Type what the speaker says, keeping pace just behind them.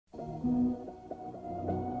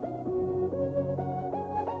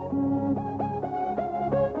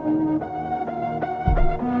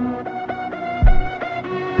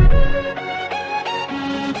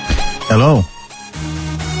Hello.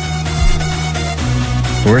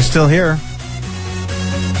 We're still here.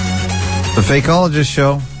 The Fakeologist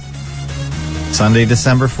Show. Sunday,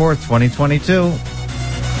 December 4th, 2022.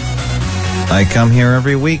 I come here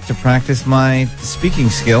every week to practice my speaking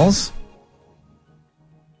skills.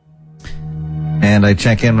 And I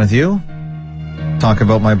check in with you. Talk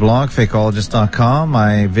about my blog, Fakeologist.com,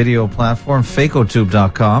 my video platform,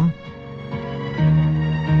 Fakotube.com.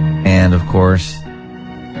 And, of course,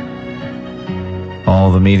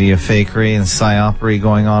 all the media fakery and psyopery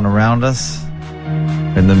going on around us.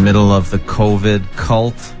 In the middle of the COVID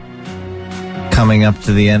cult. Coming up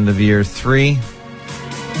to the end of year 3.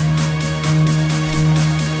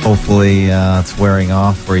 Hopefully it's wearing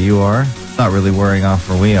off where you are. It's not really wearing off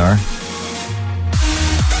where we are.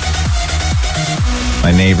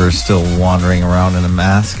 My neighbor's still wandering around in a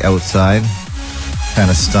mask outside.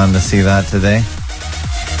 Kind of stunned to see that today.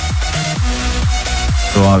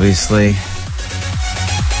 So obviously,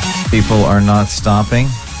 people are not stopping.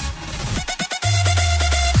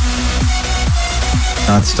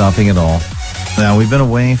 Not stopping at all. Now, we've been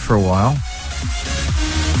away for a while.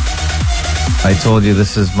 I told you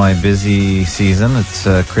this is my busy season. It's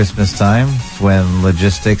Christmas time. It's when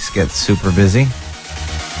logistics get super busy.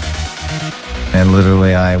 And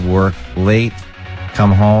literally I work late,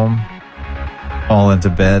 come home, fall into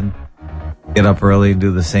bed, get up early,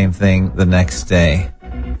 do the same thing the next day.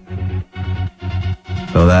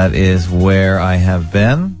 So that is where I have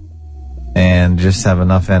been, and just have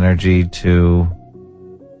enough energy to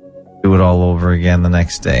do it all over again the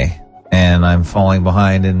next day. And I'm falling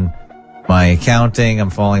behind in my accounting. I'm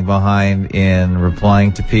falling behind in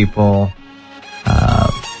replying to people.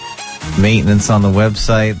 Maintenance on the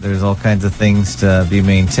website. There's all kinds of things to be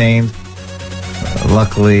maintained.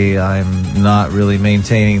 Luckily, I'm not really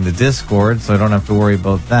maintaining the Discord, so I don't have to worry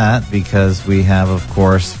about that, because we have, of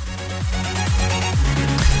course,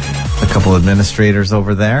 a couple administrators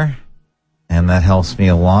over there, and that helps me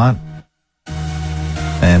a lot.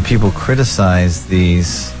 And people criticize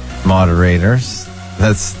these moderators.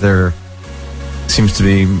 That's their, seems to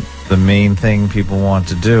be the main thing people want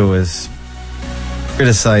to do, is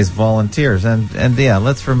criticize volunteers. And yeah,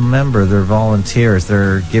 let's remember they're volunteers.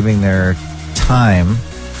 They're giving their time.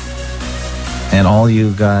 And all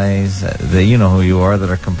you guys, that you know who you are, that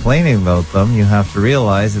are complaining about them, you have to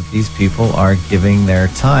realize that these people are giving their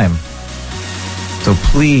time. So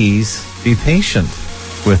please be patient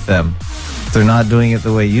with them. If they're not doing it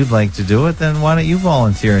the way you'd like to do it, then why don't you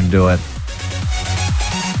volunteer and do it?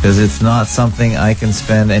 Because it's not something I can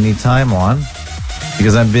spend any time on,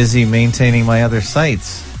 because I'm busy maintaining my other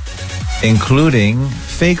sites, including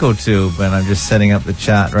Fakotube. And I'm just setting up the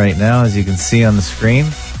chat right now, as you can see on the screen.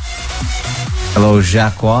 Hello,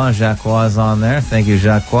 Jacques. Jacques is on there. Thank you,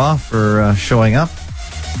 Jacques, for showing up.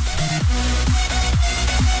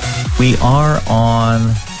 We are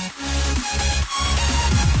on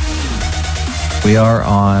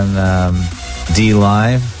D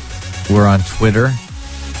Live. We're on Twitter.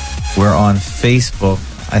 We're on Facebook.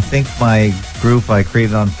 I think my group I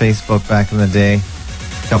created on Facebook back in the day,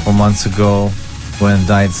 a couple months ago, when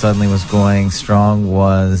Died Suddenly was going strong,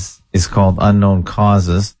 is called Unknown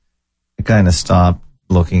Causes. I kind of stopped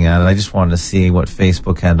looking at it. I just wanted to see what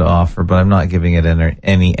Facebook had to offer, but I'm not giving it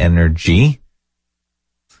any energy.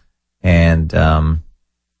 And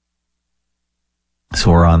so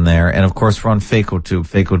we're on there. And of course, we're on Fakotube,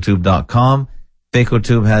 Fakotube.com.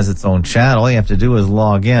 Fakotube has its own chat. All you have to do is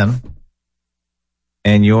log in,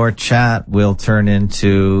 and your chat will turn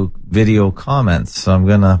into video comments. So I'm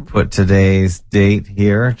going to put today's date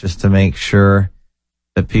here just to make sure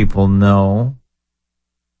that people know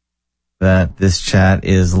that this chat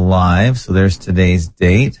is live. So there's today's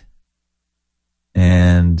date.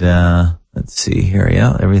 And let's see here.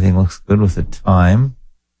 Yeah, everything looks good with the time.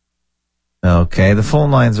 Okay, the phone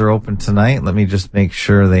lines are open tonight. Let me just make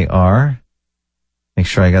sure they are. Make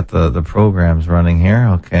sure I got the programs running here.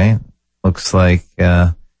 Okay. Looks like,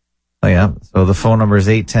 oh yeah. So the phone number is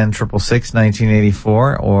 810-666-1984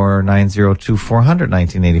 or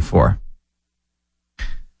 902-400-1984.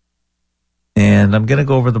 And I'm going to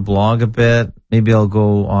go over the blog a bit. Maybe I'll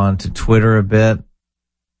go on to Twitter a bit.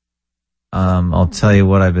 I'll tell you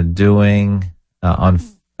what I've been doing. I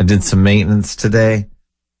did some maintenance today.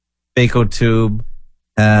 Fakotube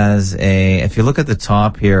has if you look at the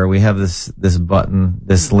top here, we have this button,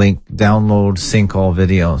 this link, download sync all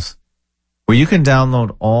videos, where you can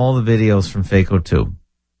download all the videos from Fakotube.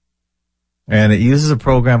 And it uses a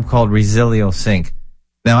program called Resilio Sync.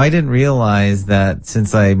 Now, I didn't realize that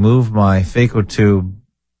since I moved my Fakotube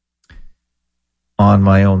on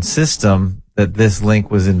my own system, that this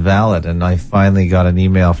link was invalid, and I finally got an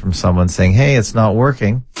email from someone saying, hey, it's not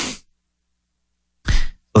working.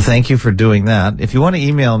 So thank you for doing that. If you want to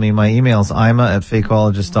email me, my email is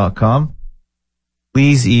ima@fakeologist.com.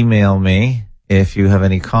 Please email me if you have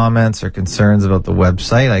any comments or concerns about the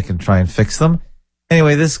website. I can try and fix them.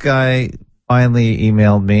 Anyway, this guy finally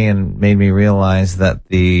emailed me and made me realize that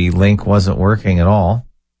the link wasn't working at all.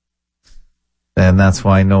 And that's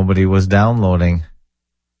why nobody was downloading.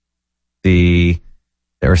 They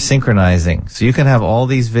were synchronizing. So you can have all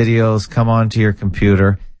these videos come onto your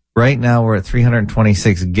computer. Right now we're at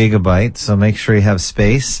 326 gigabytes, so make sure you have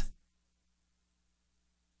space.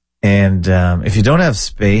 And if you don't have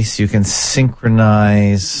space, you can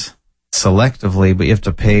synchronize selectively, but you have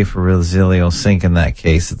to pay for Resilio Sync in that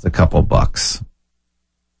case. It's a couple bucks.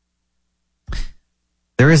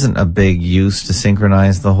 There isn't a big use to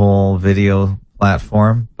synchronize the whole video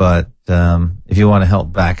platform, but if you want to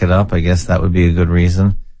help back it up, I guess that would be a good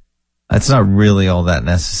reason. It's not really all that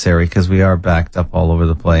necessary because we are backed up all over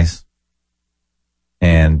the place.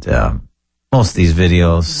 And most of these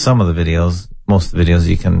videos, most of the videos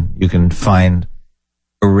you can find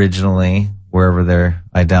originally wherever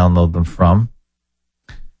I download them from.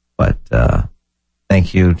 But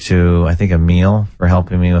thank you to, I think, Emil for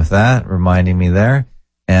helping me with that, reminding me there.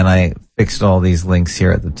 And I fixed all these links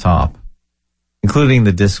here at the top, including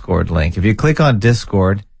the Discord link. If you click on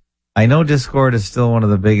Discord, I know Discord is still one of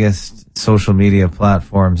the biggest social media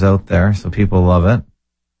platforms out there, so people love it.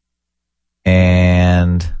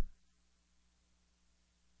 And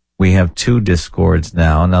we have 2 Discords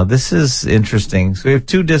now. Now, this is interesting. So we have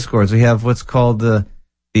 2 Discords. We have what's called the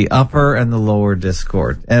upper and the lower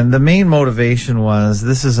Discord. And the main motivation was,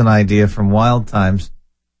 this is an idea from Wild Times,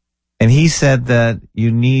 and he said that you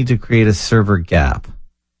need to create a server gap,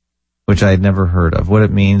 which I had never heard of. What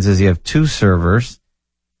it means is you have 2 servers,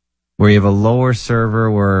 where you have a lower server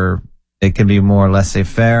where it can be more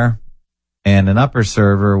laissez-faire, and an upper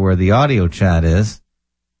server where the audio chat is,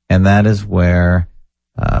 and that is where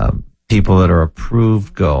people that are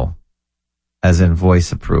approved go, as in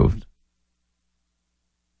voice approved.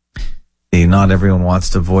 Not everyone wants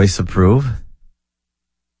to voice approve,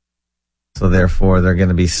 so therefore they're going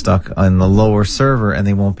to be stuck on the lower server and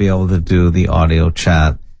they won't be able to do the audio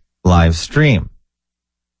chat live stream.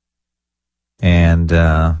 And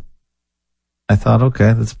I thought,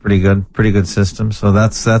 okay, that's pretty good system. So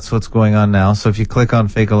that's what's going on now. So if you click on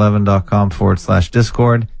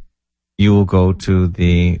fake11.com/Discord, you will go to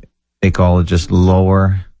the Fakeologist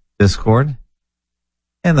lower Discord.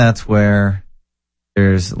 And that's where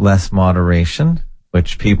there's less moderation,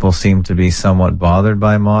 which people seem to be somewhat bothered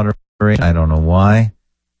by moderation. I don't know why,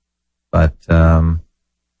 but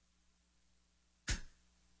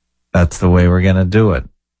that's the way we're going to do it.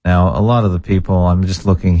 Now, a lot of the people, I'm just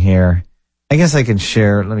looking here. I guess I can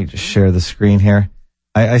share. Let me just share the screen here.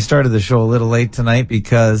 I started the show a little late tonight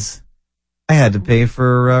because I had to pay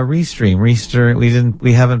for Restream.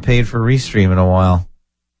 We haven't paid for Restream in a while,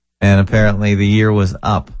 and apparently the year was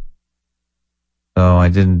up. So I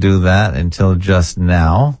didn't do that until just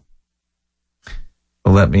now.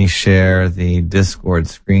 So let me share the Discord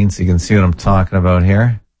screen so you can see what I'm talking about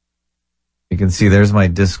here. You can see there's my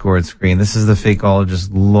Discord screen. This is the Fakeologist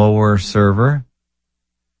lower server.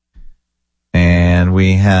 And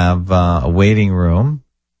we have a waiting room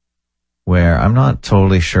where I'm not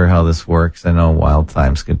totally sure how this works. I know Wild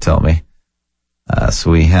Times could tell me.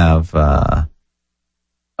 So we have a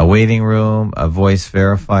waiting room, a voice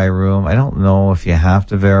verify room. I don't know if you have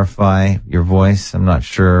to verify your voice. I'm not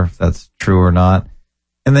sure if that's true or not.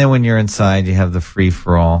 And then when you're inside, you have the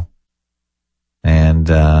free-for-all. And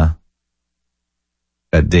got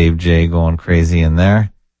Dave J going crazy in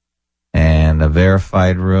there. And a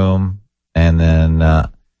verified room. And then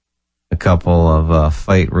a couple of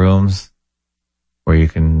fight rooms where you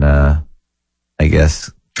can, I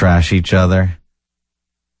guess, trash each other.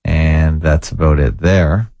 And that's about it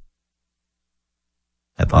there.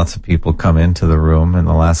 Had lots of people come into the room in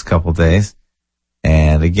the last couple days.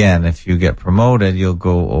 And again, if you get promoted, you'll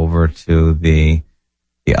go over to the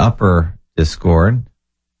upper Discord,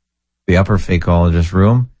 the upper Fakeologist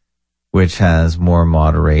room, which has more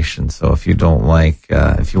moderation. So if you don't like,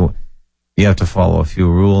 you have to follow a few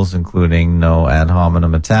rules, including no ad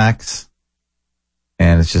hominem attacks.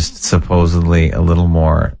 And it's just supposedly a little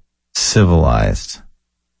more civilized.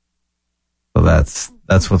 So that's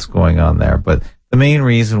what's going on there. But the main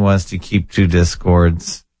reason was to keep 2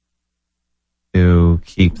 Discords, to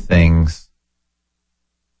keep this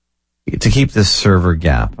server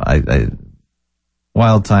gap.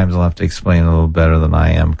 Wild Times will have to explain a little better than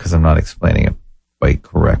I am because I'm not explaining it quite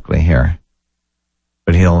correctly here.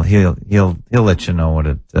 but he'll let you know what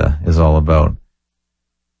it is all about.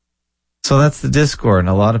 So that's the Discord. And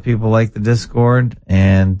a lot of people like the Discord,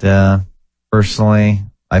 and personally,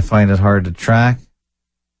 I find it hard to track,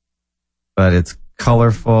 but it's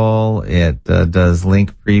colorful. It does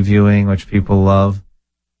link previewing, which people love,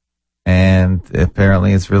 and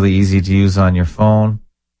apparently it's really easy to use on your phone.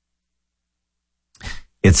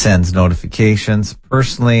 It sends notifications.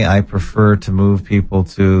 Personally, I prefer to move people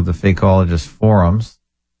to the Fakeologist forums,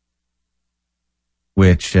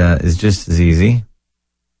 which is just as easy.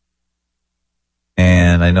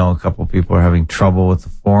 And I know a couple people are having trouble with the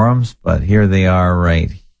forums, but here they are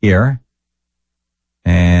right here.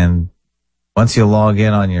 And once you log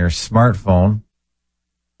in on your smartphone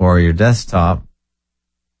or your desktop,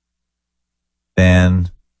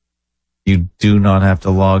 then you do not have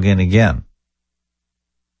to log in again.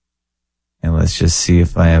 And let's just see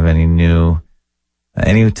if I have any new.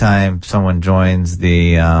 Anytime someone joins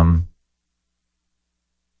the,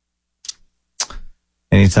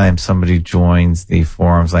 anytime somebody joins the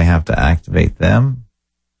forums, I have to activate them.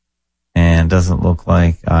 And doesn't look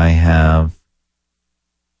like I have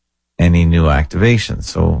any new activations.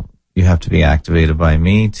 So you have to be activated by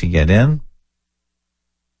me to get in.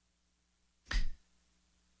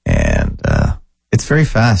 And it's very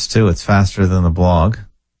fast too. It's faster than the blog,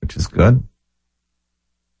 which is good.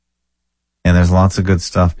 And there's lots of good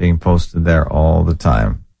stuff being posted there all the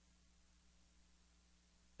time.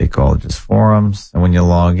 Fakeologist forums. And when you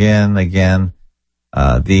log in, again,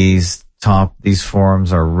 these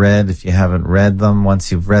forums are red if you haven't read them.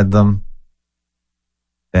 Once you've read them,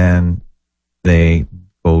 then they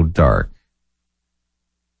go dark.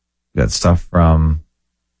 You got stuff from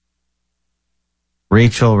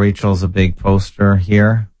Rachel. Rachel's a big poster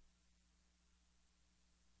here.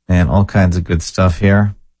 And all kinds of good stuff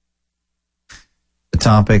here. The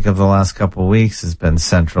topic of the last couple of weeks has been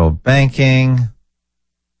central banking.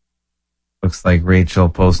 Looks like Rachel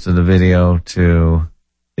posted a video to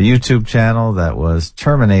the YouTube channel that was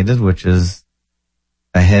terminated, which is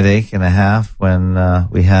a headache and a half when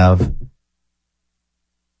we have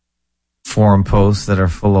forum posts that are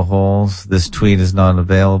full of holes. This tweet is not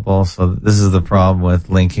available. So this is the problem with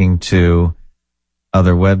linking to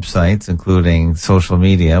other websites, including social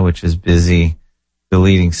media, which is busy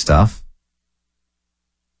deleting stuff.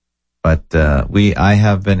 But I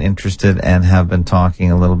have been interested and have been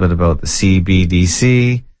talking a little bit about the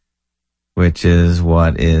CBDC, which is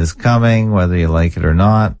what is coming, whether you like it or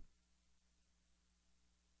not.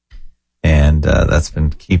 And that's been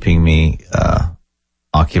keeping me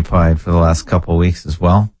occupied for the last couple of weeks as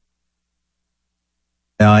well.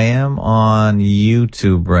 Now, I am on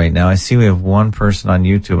YouTube right now. I see we have one person on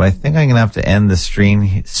YouTube. I think I'm going to have to end the stream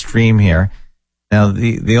here. Now,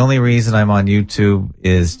 the only reason I'm on YouTube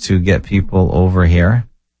is to get people over here.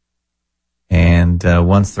 And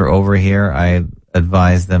once they're over here, I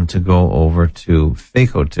advise them to go over to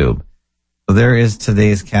FakeoTube. So there is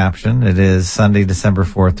today's caption. It is Sunday, December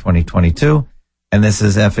 4th, 2022. And this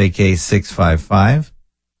is FAK 655.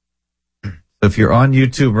 So if you're on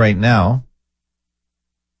YouTube right now,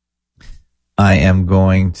 I am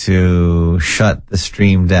going to shut the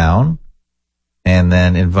stream down and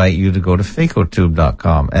then invite you to go to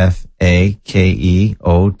fakeotube.com,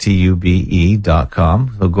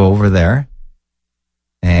 FAKEOTUBE.com. So go over there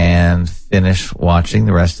and finish watching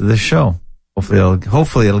the rest of the show.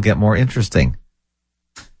 Hopefully it'll get more interesting.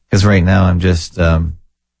 Because right now I'm just doing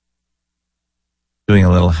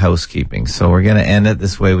a little housekeeping. So we're going to end it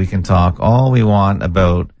this way. We can talk all we want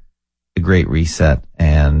about the Great Reset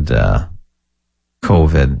and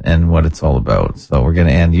COVID and what it's all about. So we're going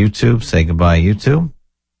to end YouTube. Say goodbye, YouTube.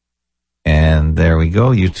 And there we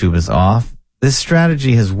go. YouTube is off. This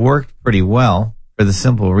strategy has worked pretty well for the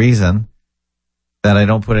simple reason that I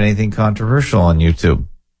don't put anything controversial on YouTube.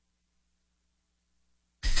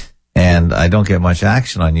 And I don't get much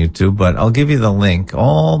action on YouTube, but I'll give you the link.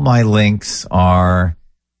 All my links are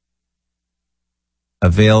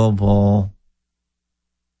available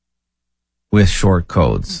with short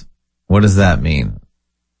codes. What does that mean?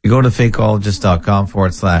 You go to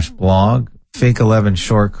fakeologist.com/blog. Fake 11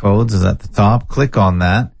 short codes is at the top. Click on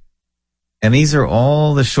that. And these are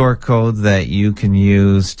all the short codes that you can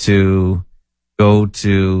use to go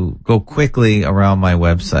quickly around my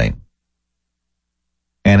website.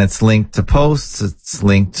 And it's linked to posts. It's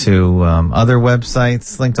linked to other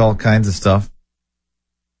websites, linked to all kinds of stuff.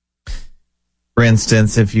 For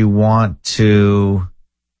instance, if you want to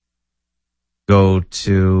go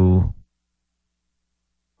to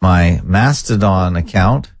my Mastodon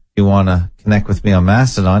account, if you want to connect with me on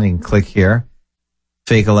Mastodon, you can click here,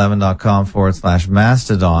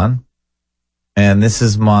 fake11.com/Mastodon. And this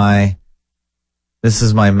is my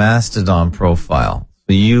Mastodon profile.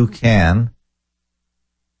 So you can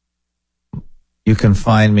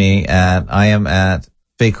find me I am at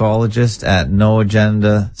Fakeologist at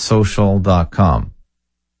noagendasocial.com.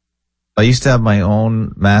 I used to have my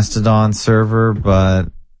own Mastodon server,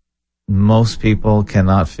 but most people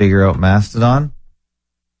cannot figure out Mastodon.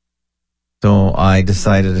 So I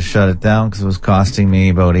decided to shut it down because it was costing me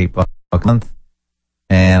about $8 a month.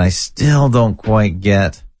 And I still don't quite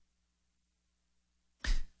get,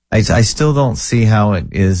 I still don't see how it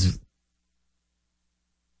is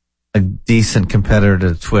a decent competitor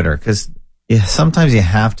to Twitter, because sometimes you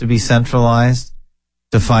have to be centralized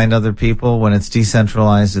to find other people. When it's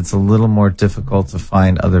decentralized, it's a little more difficult to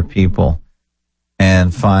find other people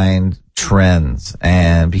and find trends,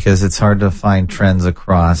 and because it's hard to find trends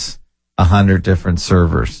across 100 different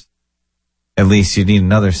servers. At least you need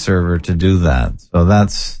another server to do that. So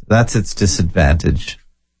that's its disadvantage.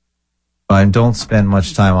 I don't spend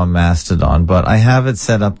much time on Mastodon, but I have it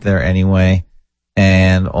set up there anyway,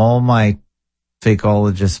 and all my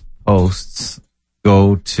Fakeologist posts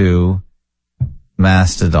go to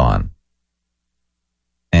Mastodon.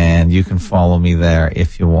 And you can follow me there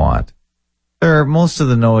if you want. Most of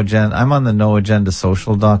the No Agenda, I'm on the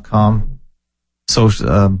noagendasocial.com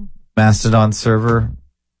Mastodon server.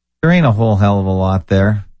 There ain't a whole hell of a lot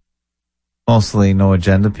there. Mostly No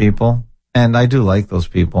Agenda people. And I do like those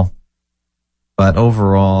people. But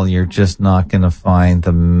overall, you're just not going to find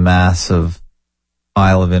the massive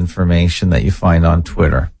pile of information that you find on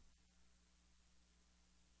Twitter.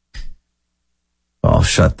 I'll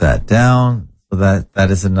shut that down. So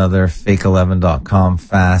that is another fake11.com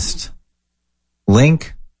fast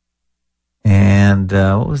link. And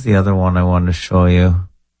what was the other one I wanted to show you?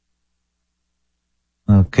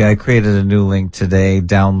 Okay, I created a new link today,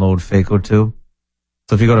 download FakeOtube.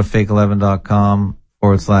 So if you go to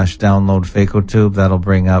fake11.com/download FakeOtube, that'll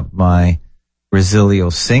bring up my Resilio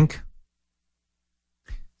sync.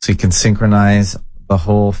 So you can synchronize the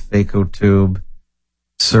whole FakeOtube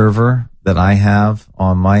server that I have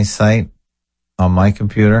on my site, on my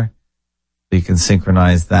computer. So you can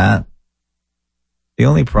synchronize that. The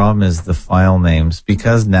only problem is the file names.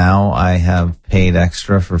 Because now I have paid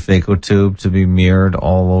extra for FakeOtube to be mirrored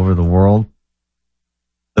all over the world,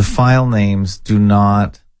 the file names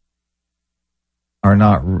are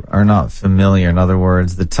not familiar. In other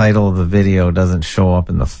words, the title of the video doesn't show up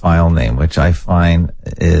in the file name, which I find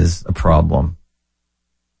is a problem.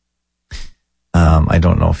 I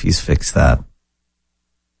don't know if he's fixed that.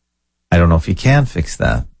 I don't know if he can fix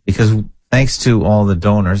that, because thanks to all the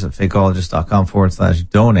donors at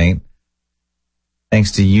fakeologist.com/donate,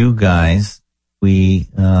 thanks to you guys, we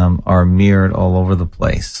are mirrored all over the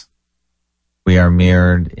place. We are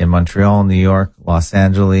mirrored in Montreal, New York, Los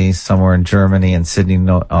Angeles, somewhere in Germany, and Sydney,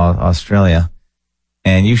 Australia.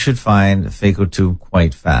 And you should find FakeOtube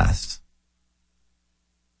quite fast.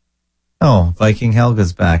 Oh, Viking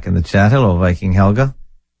Helga's back in the chat. Hello, Viking Helga.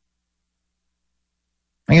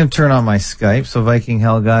 I'm going to turn on my Skype. So Viking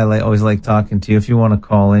Helga, I always like talking to you. If you want to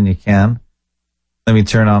call in, you can. Let me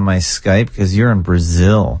turn on my Skype because you're in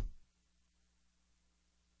Brazil.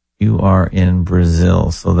 You are in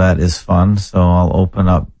Brazil, so that is fun. So I'll open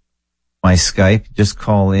up my Skype. Just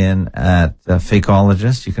call in at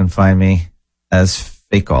Fakeologist. You can find me as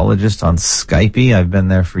Fakeologist on Skype. I've been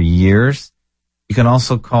there for years. You can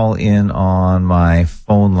also call in on my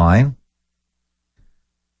phone line,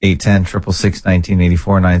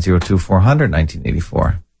 810-666-1984,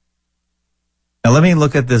 902-400-1984. Now let me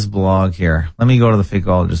look at this blog here. Let me go to the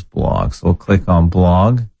Fakeologist blog. So we'll click on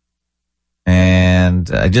blog.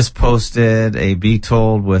 And I just posted a Be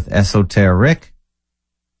Told with Esoteric.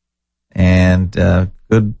 And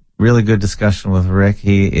really good discussion with Rick.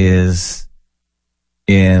 He is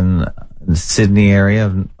in the Sydney area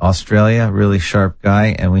of Australia, really sharp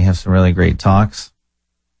guy, and we have some really great talks.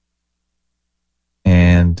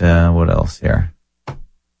 And what else here?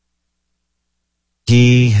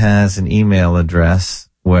 He has an email address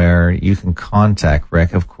where you can contact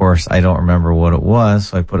Rick. Of course, I don't remember what it was,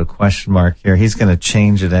 so I put a question mark here. He's going to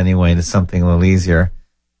change it anyway to something a little easier.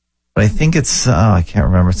 But I think it's, I can't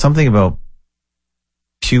remember, something about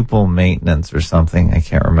pupil maintenance or something. I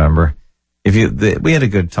can't remember. We had a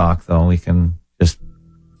good talk, though. We can just,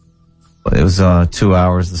 it was 2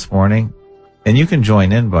 hours this morning. And you can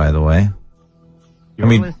join in, by the way. Let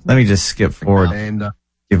me just skip forward, and see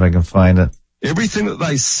if I can find it. Everything that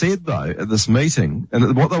they said, though, at this meeting,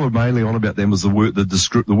 and what they were mainly on about them was the word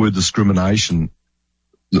discrimination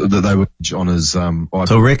that they were on his iPad.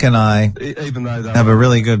 So Rick and I even though they have a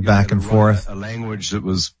really good back and forth. A language that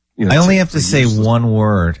was, I only have to say one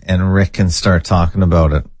word and Rick can start talking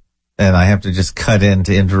about it. And I have to just cut in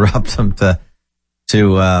to interrupt him to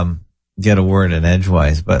get a word in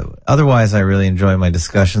edgewise. But otherwise, I really enjoy my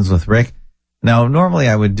discussions with Rick. Now, normally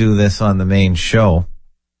I would do this on the main show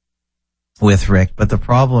with Rick, but the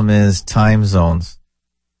problem is time zones.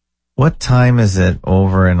 What time is it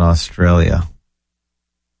over in Australia?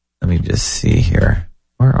 Let me just see here.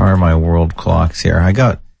 Where are my world clocks here?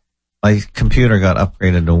 My computer got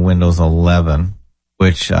upgraded to Windows 11,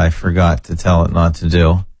 which I forgot to tell it not to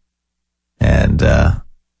do. And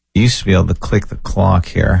you used to be able to click the clock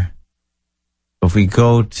here. If we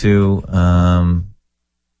go to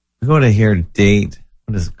here, date.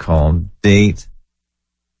 What is it called?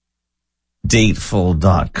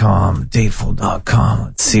 Dateful.com. Dateful.com.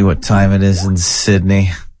 Let's see what time it is in Sydney.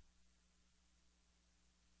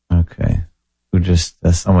 Okay.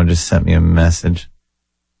 Someone just sent me a message.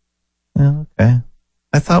 Yeah, okay.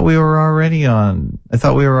 I thought we were already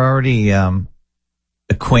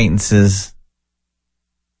acquaintances.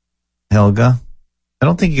 Helga. I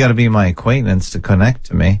don't think you got to be my acquaintance to connect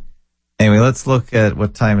to me. Anyway, let's look at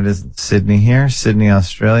what time it is in Sydney here. Sydney,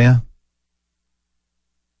 Australia.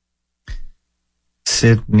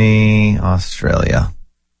 Sydney, Australia.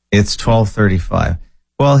 It's 12:35.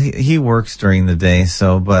 Well, he works during the day,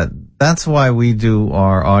 but that's why we do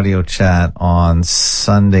our audio chat on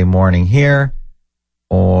Sunday morning here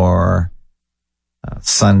or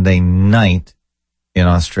Sunday night in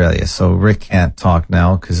Australia. So Rick can't talk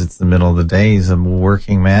now because it's the middle of the day. He's a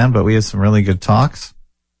working man, but we have some really good talks.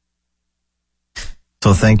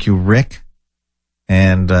 So thank you, Rick.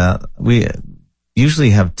 And we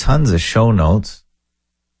usually have tons of show notes,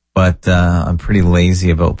 but I'm pretty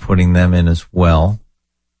lazy about putting them in as well.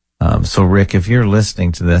 So Rick, if you're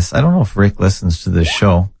listening to this, I don't know if Rick listens to this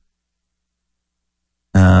show.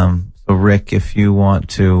 So Rick, if you want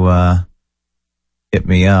to hit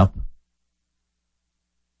me up.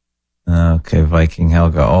 Okay, Viking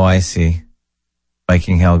Helga. Oh, I see.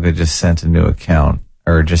 Viking Helga just sent a new account,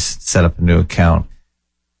 or just set up a new account.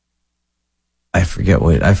 I forget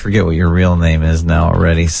what your real name is now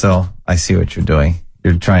already. So I see what you're doing.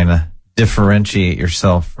 You're trying to differentiate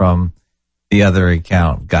yourself from the other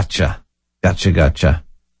account. Gotcha. All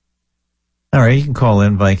right, you can call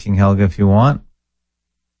in Viking Helga if you want.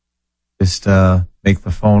 Just make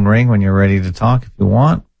the phone ring when you're ready to talk if you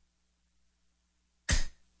want.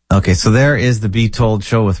 Okay, so there is the Be Told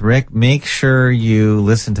show with Rick. Make sure you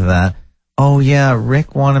listen to that. Oh, yeah,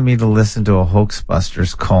 Rick wanted me to listen to a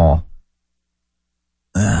Hoaxbusters call.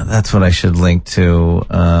 That's what I should link to.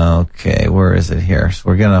 Okay, where is it here? So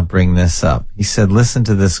we're going to bring this up. He said, listen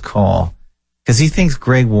to this call. Because he thinks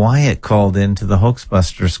Greg Wyatt called into the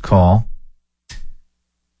Hoaxbusters call.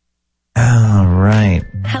 All right.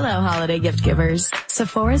 Hello, holiday gift givers.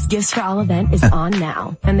 Sephora's Gifts for All event is on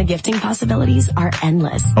now, and the gifting possibilities are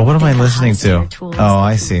endless. Oh, what am I listening to? Oh,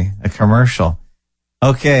 I see. A commercial.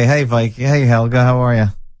 Okay. Hey, Viking. Hey, Helga. How are you?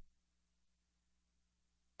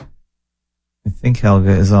 I think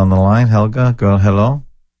Helga is on the line. Helga, hello.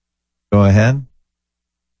 Go ahead.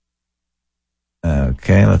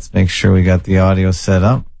 Okay, let's make sure we got the audio set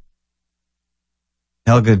up.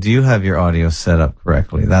 Helga, do you have your audio set up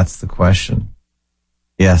correctly? That's the question.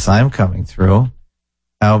 Yes, I'm coming through.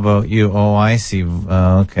 How about you? Oh, I see.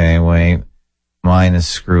 Okay, wait. Mine is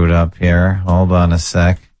screwed up here. Hold on a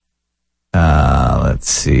sec. Let's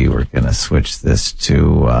see. We're going to switch this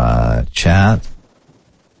to chat.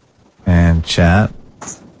 And chat.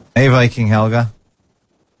 Hey, Viking Helga.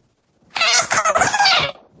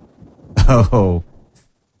 Oh.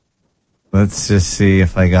 Let's just see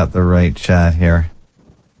if I got the right chat here.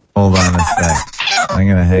 Hold on a sec. I'm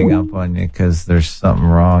going to hang up on you because there's something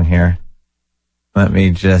wrong here. Let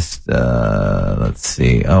me just, let's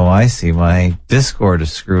see. Oh, I see. My Discord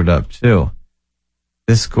is screwed up too.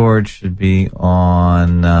 Discord should be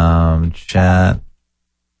on chat.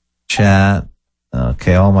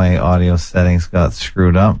 Okay, all my audio settings got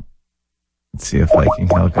screwed up. Let's see if Viking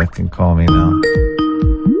Helga can call me now.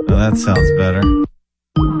 Oh, that sounds better.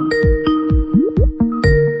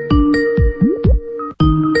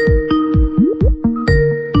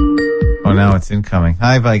 Oh, now it's incoming.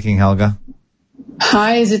 Hi, Viking Helga.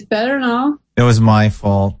 Hi, is it better now? It was my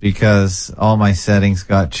fault because all my settings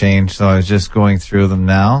got changed, so I was just going through them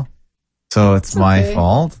now. So it's my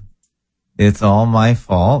fault. It's all my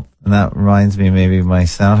fault. And that reminds me maybe of my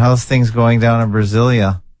sound. How's things going down in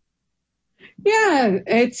Brasilia? Yeah,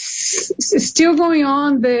 it's still going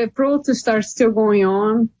on. The protests are still going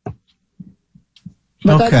on.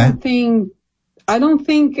 But okay. I don't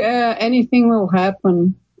think anything will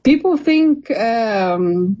happen. People think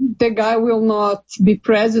the guy will not be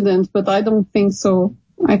president, but I don't think so.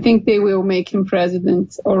 I think they will make him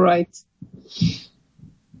president. All right.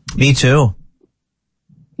 Me too.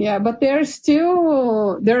 Yeah, but they're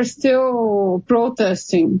still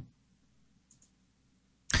protesting.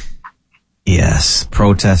 Yes,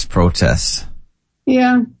 protest.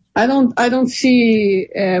 Yeah, I don't see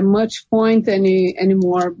much point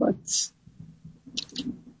anymore,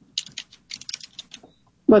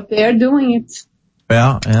 but they're doing it.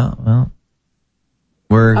 Yeah.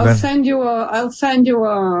 Well, I'll send you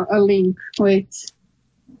a link. Wait.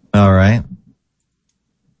 All right.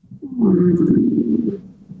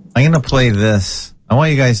 I'm going to play this. I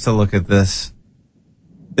want you guys to look at this.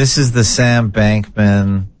 This is the Sam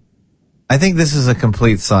Bankman. I think this is a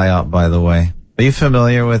complete psyop, by the way. Are you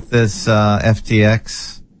familiar with this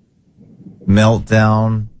FTX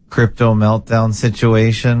meltdown, crypto meltdown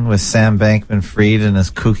situation with Sam Bankman-Fried and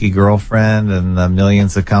his kooky girlfriend and the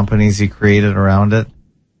millions of companies he created around it?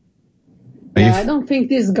 I don't think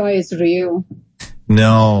this guy is real.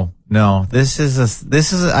 No. This is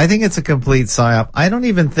I think it's a complete psyop. I don't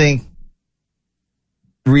even think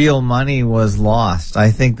real money was lost.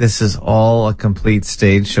 I think this is all a complete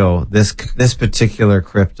stage show, this particular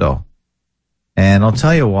crypto. And I'll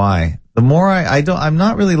tell you why. The more I'm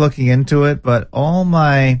not really looking into it, but all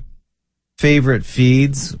my favorite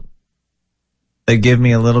feeds that give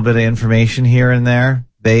me a little bit of information here and there,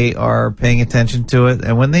 they are paying attention to it.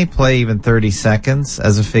 And when they play even 30 seconds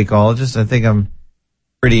as a fakeologist, I think I'm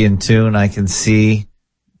pretty in tune. I can see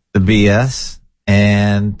the BS.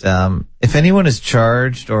 And if anyone is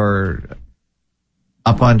charged or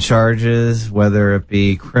up on charges, whether it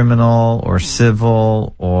be criminal or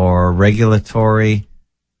civil or regulatory,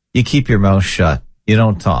 you keep your mouth shut. You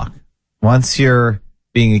don't talk. Once you're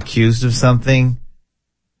being accused of something,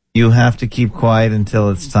 you have to keep quiet until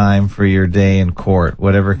it's time for your day in court,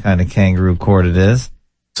 whatever kind of kangaroo court it is.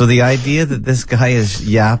 So the idea that this guy is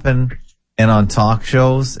yapping and on talk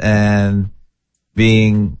shows and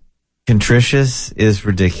being contritious is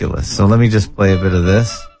ridiculous. So let me just play a bit of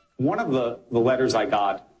this. One of the letters I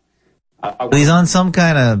got. He's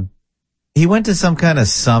on he went to some kind of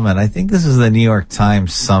summit. I think this is the New York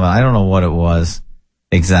Times summit. I don't know what it was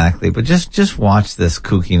exactly, but just watch this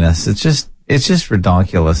kookiness. It's just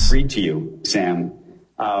ridiculous. Read to you, Sam,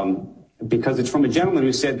 because it's from a gentleman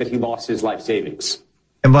who said that he lost his life savings.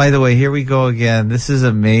 And by the way, here we go again. This is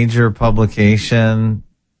a major publication,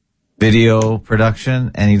 video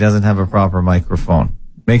production, and he doesn't have a proper microphone.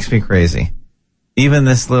 Makes me crazy. Even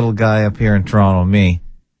this little guy up here in Toronto, me,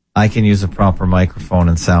 I can use a proper microphone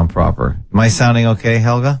and sound proper. Am I sounding okay,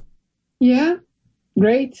 Helga? Yeah,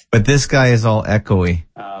 great. But this guy is all echoey.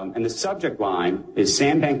 And the subject line is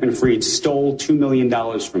Sam Bankman-Fried stole $2 million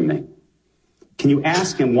from me. Can you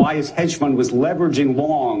ask him why his hedge fund was leveraging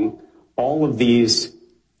long all of these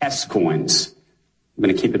S-coins? I'm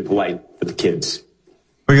going to keep it polite for the kids.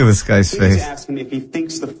 Look at this guy's Please face. ask him if he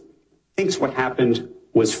thinks what happened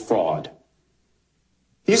was fraud.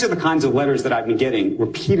 These are the kinds of letters that I've been getting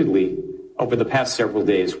repeatedly over the past several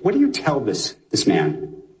days. What do you tell this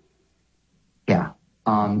man? Yeah.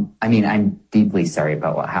 I'm deeply sorry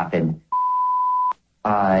about what happened.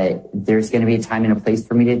 There's going to be a time and a place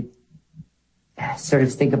for me to sort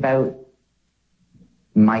of think about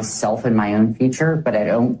myself and my own future, but I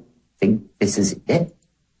don't think this is it.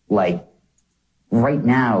 Like, right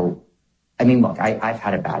now, look, I've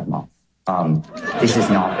had a bad month. This has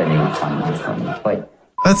not been a fun month for me, but...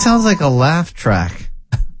 That sounds like a laugh track.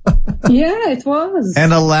 Yeah, it was.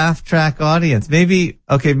 And a laugh track audience. Maybe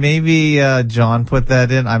John put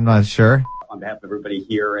that in. I'm not sure. On behalf of everybody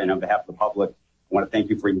here and on behalf of the public, I want to thank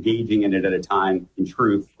you for engaging in it at a time, in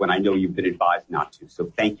truth, when I know you've been advised not to.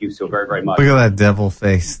 So thank you so very, very much. Look at that devil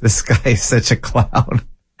face. This guy is such a clown.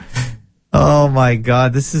 Oh, my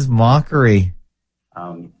God. This is mockery.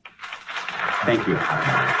 Thank you.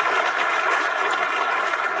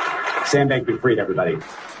 Sam Bankman-Fried, everybody.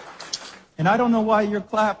 And I don't know why you're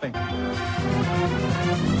clapping.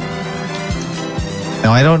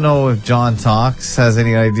 Now, I don't know if John Talks has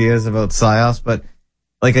any ideas about PSYOPs, but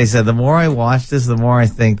like I said, the more I watch this, the more I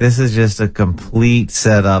think this is just a complete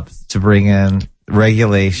setup to bring in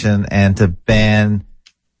regulation and to ban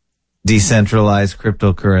decentralized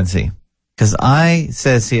cryptocurrency. Because I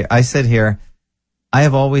said here, I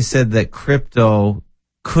have always said that crypto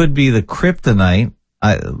could be the kryptonite,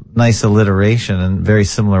 nice alliteration and very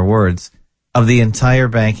similar words, of the entire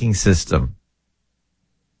banking system.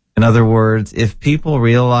 In other words, if people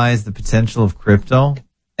realize the potential of crypto,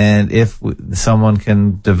 and if someone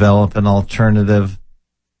can develop an alternative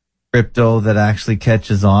crypto that actually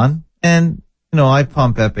catches on, and I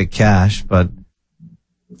pump Epic Cash, but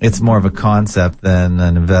it's more of a concept than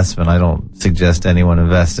an investment. I don't suggest anyone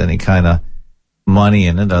invest any kind of money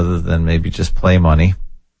in it other than maybe just play money.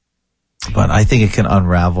 But I think it can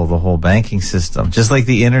unravel the whole banking system, just like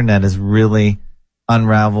the internet has really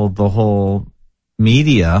unraveled the whole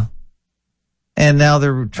media. And now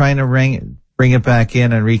they're trying to bring it back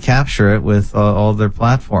in and recapture it with all their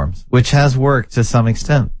platforms, which has worked to some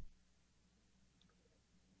extent.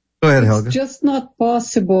 Go ahead, Helga. It's just not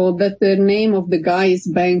possible that the name of the guy is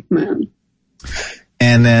Bankman.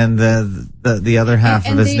 And then the other half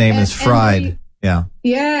of his name is Fried. Yeah.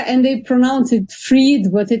 Yeah, and they pronounce it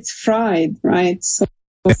Fried, but it's fried, right? So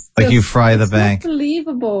like you fry the bank. It's not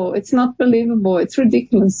believable. It's not believable. It's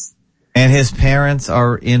ridiculous. And his parents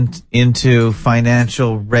are into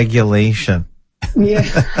financial regulation.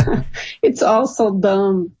 Yeah. It's also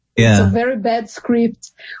dumb. Yeah. It's a very bad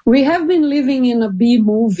script. We have been living in a B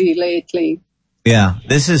movie lately. Yeah.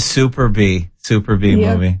 This is Super B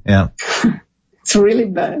movie. Yeah. It's really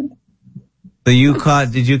bad. So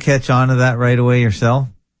did you catch on to that right away yourself?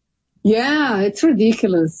 Yeah, it's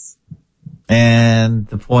ridiculous. And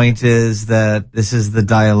the point is that this is the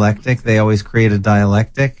dialectic. They always create a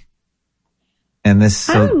dialectic. And this,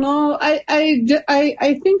 I don't know.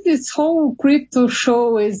 I think this whole crypto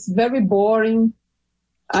show is very boring.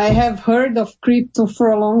 I have heard of crypto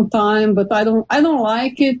for a long time, but I don't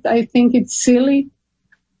like it. I think it's silly.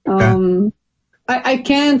 Okay. I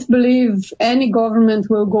can't believe any government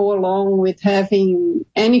will go along with having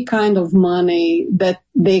any kind of money that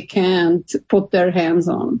they can't put their hands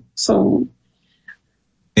on. So.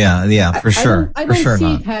 Yeah, for sure. I don't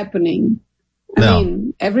see it happening. I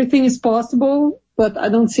mean, everything is possible, but I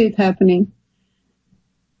don't see it happening.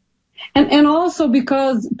 And also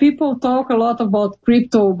because people talk a lot about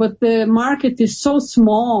crypto, but the market is so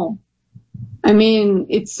small. I mean,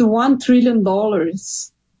 it's $1 trillion.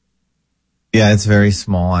 Yeah, it's very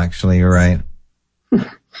small, actually. You're right.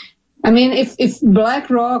 I mean, if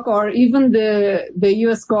BlackRock or even the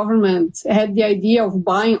US government had the idea of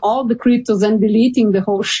buying all the cryptos and deleting the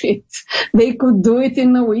whole shit, they could do it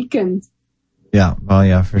in a weekend. Yeah, well,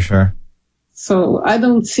 yeah, for sure. So I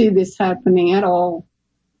don't see this happening at all.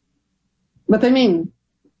 But I mean,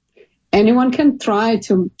 anyone can try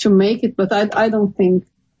to make it, but I don't think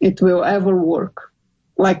it will ever work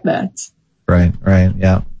like that. Right,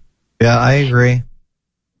 yeah. Yeah, I agree.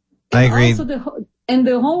 Also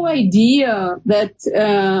the whole idea that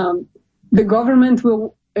the government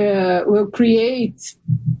will create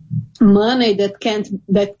money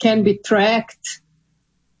that can be tracked.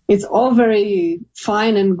 It's all very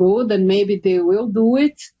fine and good, and maybe they will do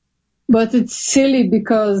it, but it's silly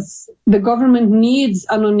because the government needs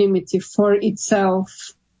anonymity for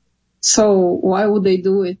itself. So why would they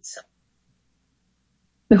do it?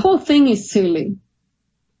 The whole thing is silly.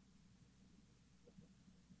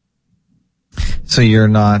 So you're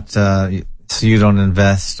not, so you don't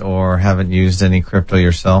invest or haven't used any crypto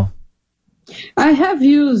yourself? I have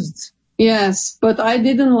used, yes, but I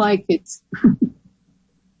didn't like it.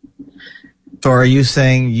 So are you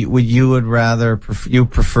saying you would rather, you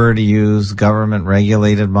prefer to use government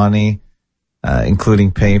regulated money,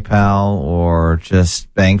 including PayPal or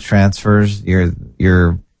just bank transfers?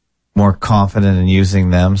 You're more confident in using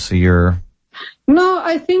them, so you're... No,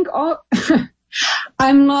 I think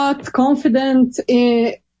I'm not confident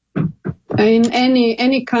in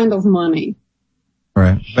any kind of money.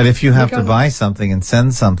 Right. But if you have to buy something and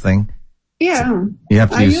send something, yeah, you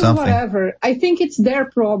have to use something. Whatever. I think it's their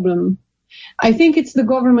problem. I think it's the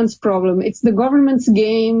government's problem. It's the government's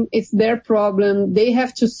game. It's their problem. They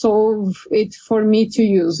have to solve it for me to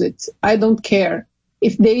use it. I don't care.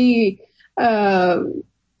 If they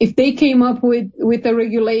came up with a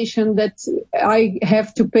regulation that I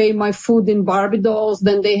have to pay my food in Barbie dolls,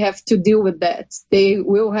 then they have to deal with that. They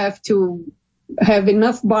will have to have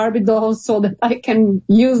enough Barbie dolls so that I can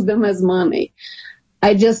use them as money.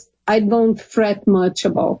 I don't fret much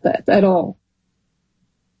about that at all.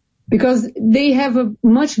 Because they have a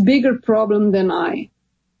much bigger problem than I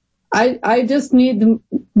just need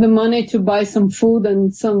the money to buy some food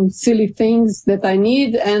and some silly things that I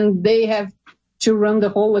need, and they have to run the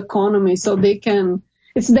whole economy so they can,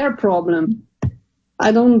 it's their problem.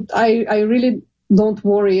 I really don't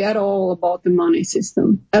worry at all about the money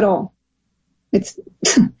system at all. It's,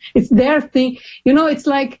 it's their thing. It's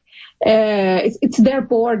like, it's their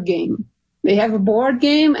board game. They have a board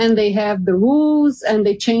game and they have the rules and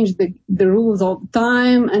they change the rules all the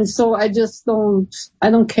time. And so I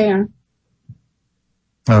don't care.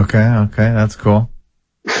 Okay. That's cool.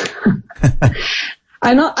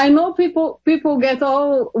 I know people get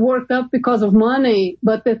all worked up because of money,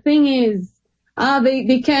 but the thing is,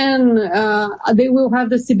 they can, they will have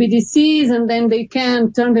the CBDCs and then they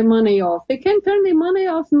can turn the money off. They can turn the money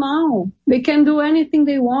off now. They can do anything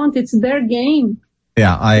they want. It's their game.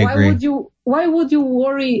 Yeah, I agree. Why would you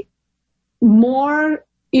worry more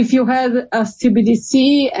if you had a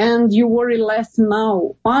CBDC and you worry less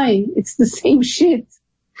now? Why? It's the same shit.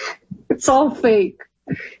 It's all fake.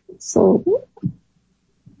 So.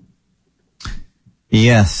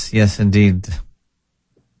 Yes, indeed.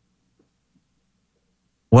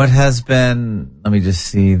 What has been, let me just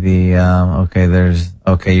see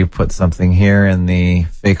you put something here in the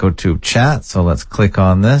FakeOTube chat, so let's click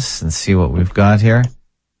on this and see what we've got here.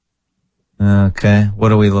 Okay,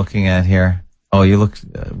 what are we looking at here? Oh,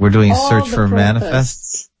 we're doing a search for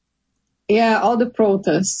manifests? Yeah, all the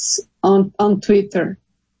protests on Twitter.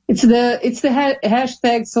 It's the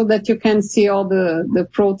hashtag so that you can see all the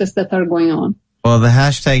protests that are going on. Well, the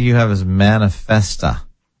hashtag you have is Manifesta.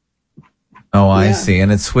 Oh, I see.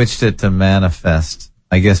 And it switched it to Manifest.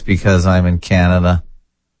 I guess because I'm in Canada.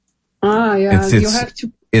 Yeah. You have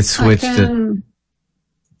to. It switched it.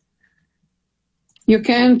 You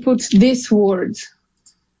can put this word.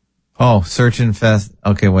 Oh, search infest.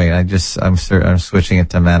 Okay, wait. I'm switching it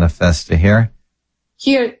to Manifesta here.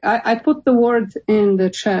 Here, I put the word in the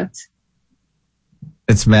chat.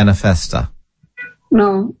 It's Manifesta.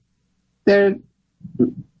 No, there.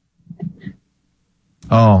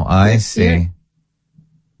 Oh, I see.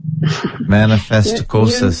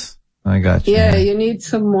 Manifesticosis. I got you. Yeah, you need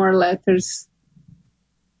some more letters.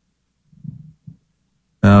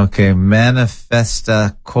 Okay,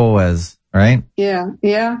 Manifestacoes, right? Yeah.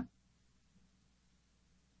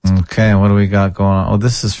 Okay, what do we got going on? Oh,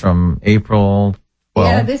 this is from April 12.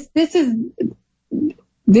 Yeah,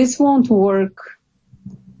 this won't work.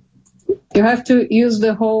 You have to use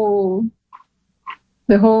the whole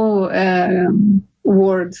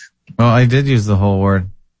word. Well, I did use the whole word.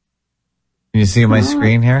 Can you see my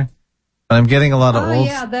screen here? But I'm getting a lot of old.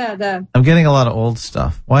 Yeah, there. I'm getting a lot of old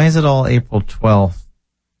stuff. Why is it all April 12th?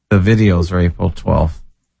 The videos are April 12th.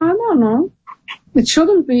 I don't know. It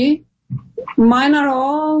shouldn't be. Mine are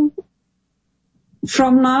all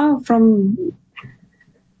from now. Let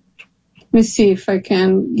me see if I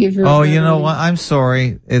can give you. Oh, you know what? I'm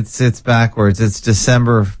sorry. It's backwards. It's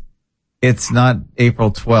December. It's not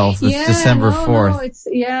April 12th. It's December 4th.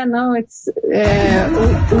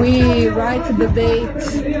 We write the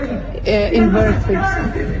date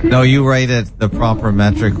inverted. No, you write it the proper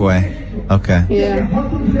metric way. Okay. Yeah.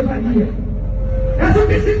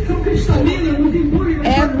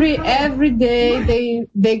 Every day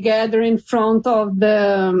they gather in front of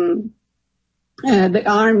the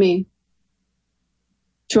army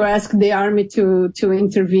to ask the army to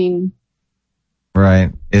intervene.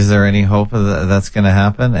 Right. Is there any hope that that's going to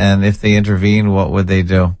happen? And if they intervene, what would they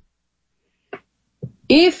do?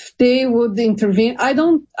 If they would intervene, I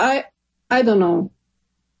don't know.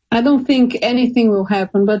 I don't think anything will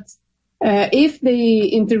happen, but if they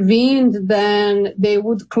intervened, then they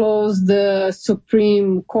would close the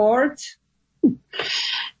Supreme Court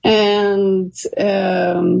and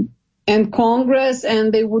Congress,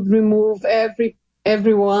 and they would remove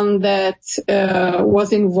everyone that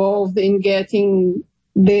was involved in getting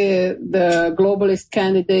the globalist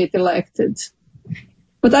candidate elected.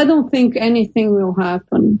 But I don't think anything will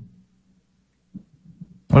happen.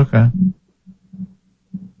 Okay.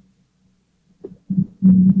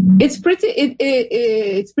 It's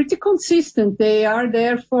pretty consistent. They are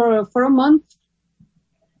there for a month.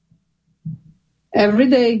 Every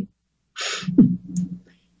day.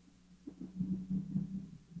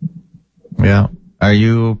 Yeah. Are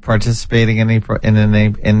you participating in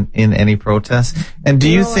any protests? And do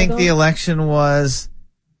you think the election was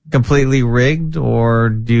completely rigged, or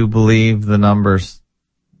do you believe the numbers?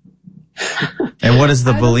 And what is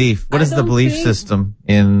the belief? What is the belief system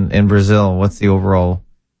in Brazil? What's the overall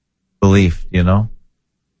belief? You know?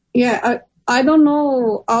 Yeah, I don't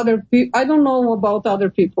know I don't know about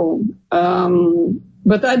other people.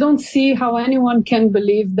 But I don't see how anyone can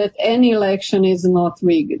believe that any election is not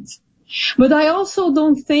rigged. But I also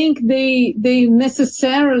don't think they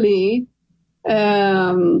necessarily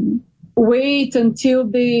wait until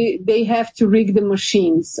they have to rig the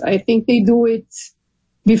machines. I think they do it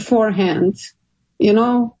beforehand, you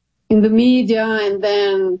know, in the media, and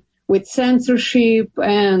then with censorship,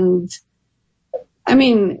 and I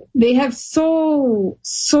mean, they have so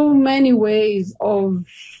many ways of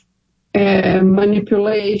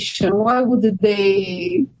manipulation. Why would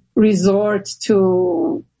they resort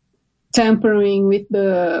to tampering with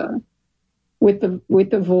the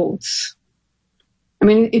votes? I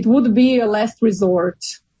mean, it would be a last resort.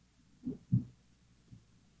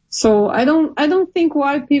 So I don't think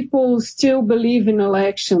why people still believe in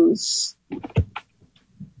elections.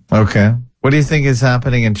 Okay. What do you think is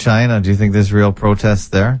happening in China? Do you think there's real protests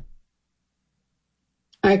there?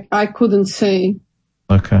 I couldn't say.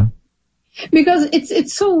 Okay. Because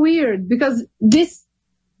it's so weird, because this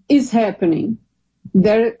is happening.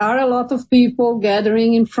 There are a lot of people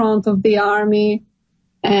gathering in front of the army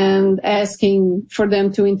and asking for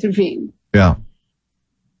them to intervene. Yeah.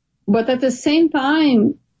 But at the same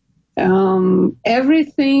time,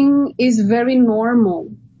 everything is very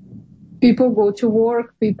normal. People go to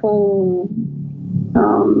work, people,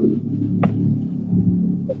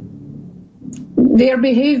 they are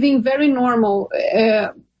behaving very normal.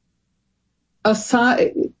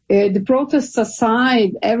 The protests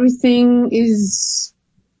aside, everything is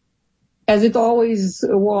as it always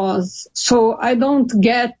was. So I don't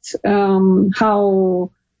get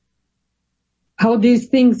how these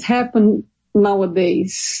things happen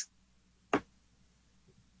nowadays.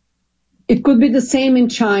 It could be the same in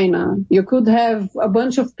China. You could have a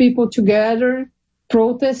bunch of people together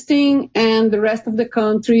protesting and the rest of the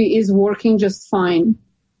country is working just fine.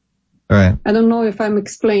 Right. I don't know if I'm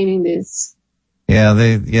explaining this. Yeah,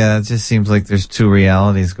 it just seems like there's two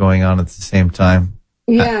realities going on at the same time.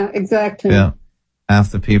 Yeah, exactly. Yeah.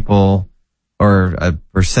 Half the people, or a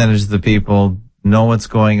percentage of the people, know what's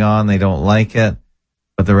going on. They don't like it.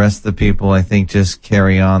 But the rest of the people, I think, just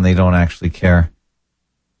carry on. They don't actually care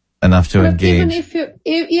enough to engage.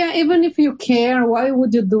 Even if you care, why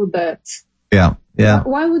would you do that? Yeah.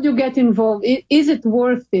 Why would you get involved? Is it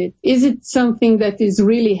worth it? Is it something that is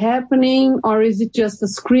really happening, or is it just a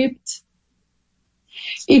script?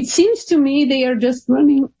 It seems to me they are just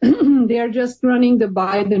running the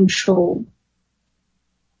Biden show.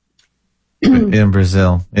 In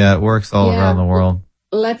Brazil. Yeah, it works all around the world.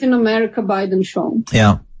 Latin America Biden show.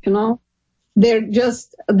 Yeah. You know, they're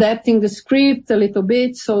just adapting the script a little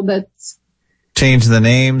bit so that. Change the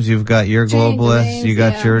names. You've got your globalists. Names, you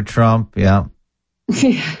got your Trump. Yeah.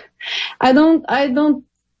 I don't.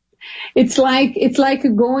 It's like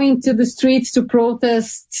going to the streets to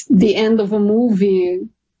protest the end of a movie.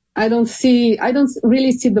 I don't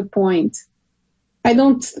really see the point. I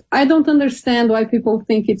don't understand why people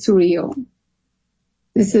think it's real.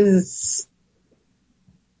 This is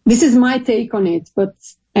my take on it, but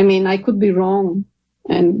I mean, I could be wrong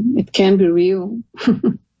and it can be real.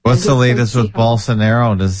 What's the latest with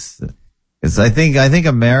Bolsonaro? I think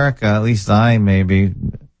America, at least I maybe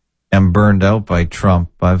am burned out by Trump.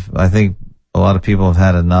 I think a lot of people have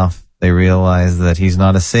had enough. They realize that he's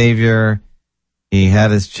not a savior. He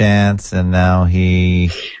had his chance and now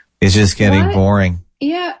he is just getting boring.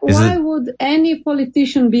 Yeah. Why would any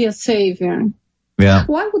politician be a savior? Yeah.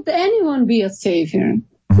 Why would anyone be a savior?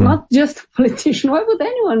 Mm-hmm. Not just a politician. Why would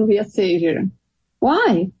anyone be a savior?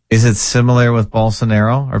 Why? Is it similar with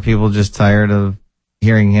Bolsonaro? Are people just tired of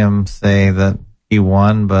hearing him say that he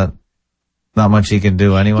won, but not much he can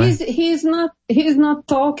do anyway? He's not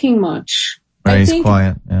talking much. Right, he's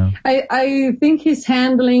quiet. Yeah. I think he's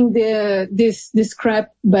handling this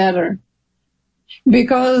crap better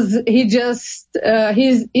because he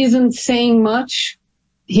isn't saying much.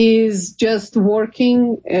 He's just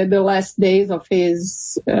working the last days of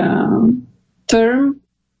his term,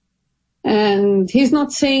 and he's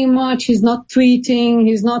not saying much. He's not tweeting.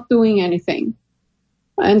 He's not doing anything.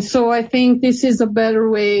 And so I think this is a better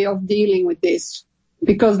way of dealing with this,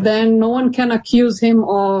 because then no one can accuse him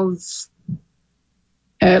of,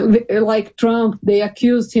 like Trump, they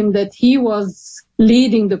accused him that he was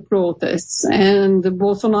leading the protests, and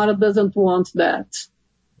Bolsonaro doesn't want that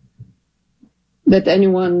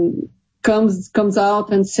anyone comes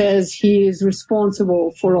out and says he is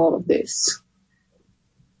responsible for all of this.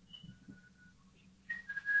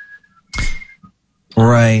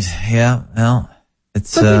 Right. Yeah. Well,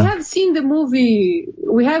 it's. But we have seen the movie.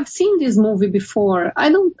 We have seen this movie before. I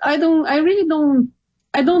don't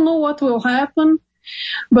know what will happen,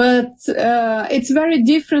 but it's very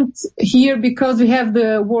different here because we have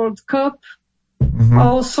the World Cup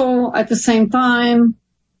also at the same time.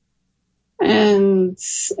 And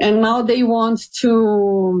now they want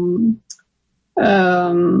to,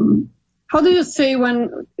 how do you say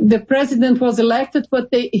when the president was elected, but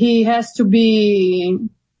he has to be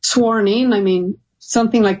sworn in? I mean,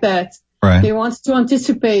 something like that. Right. They want to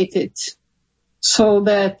anticipate it so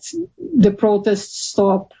that the protests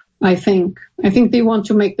stop. I think they want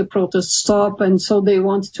to make the protests stop, and so they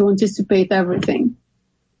want to anticipate everything.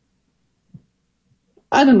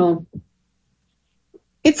 I don't know.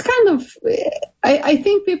 It's kind of, I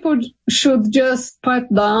think people should just pipe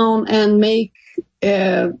down and make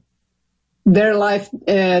their life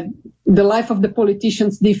the life of the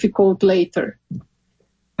politicians difficult later.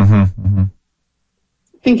 Mm-hmm. I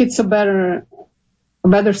think it's a better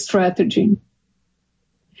strategy.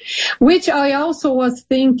 Which I also was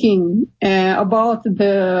thinking about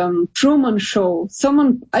the Truman Show.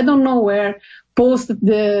 Someone, I don't know where, posted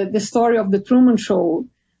the story of the Truman Show.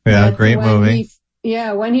 Yeah, great movie.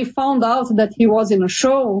 When he found out that he was in a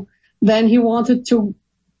show, then he wanted to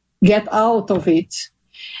get out of it.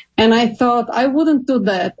 And I thought, I wouldn't do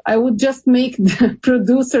that. I would just make the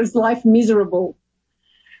producer's life miserable.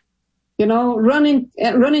 You know, run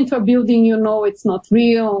into a building you know it's not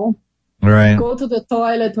real. Right. Go to the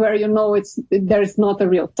toilet where you know there's not a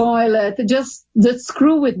real toilet. Just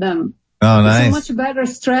screw with them. Oh, nice. It's a much better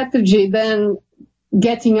strategy than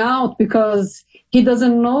getting out, because he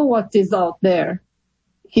doesn't know what is out there.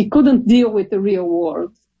 He couldn't deal with the real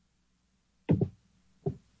world.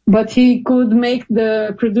 But he could make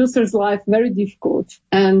the producer's life very difficult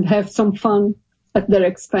and have some fun at their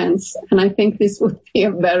expense. And I think this would be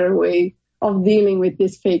a better way of dealing with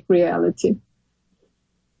this fake reality.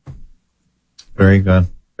 Very good.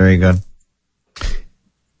 Very good.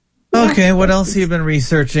 Okay, what else have you been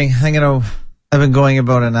researching? I've been going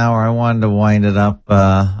about an hour. I wanted to wind it up.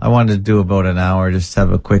 I wanted to do about an hour, just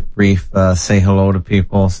have a quick brief, say hello to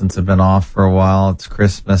people since I've been off for a while. It's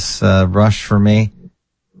Christmas rush for me.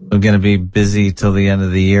 I'm going to be busy till the end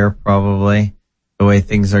of the year, probably, the way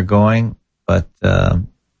things are going. But do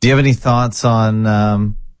you have any thoughts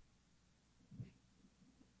on...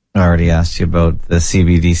 I already asked you about the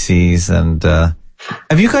CBDCs, and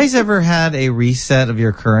have you guys ever had a reset of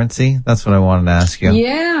your currency? That's what I wanted to ask you.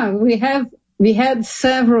 Yeah, we had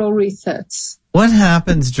several resets. What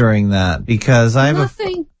happens during that? Because I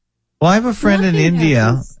have a friend in India,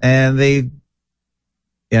 happens. And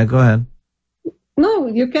yeah, go ahead. No,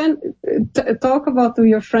 you can talk about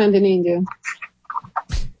your friend in India.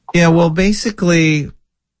 Yeah, well, basically,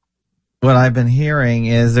 what I've been hearing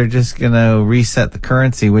is they're just going to reset the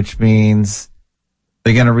currency, which means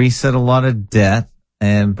they're going to reset a lot of debt,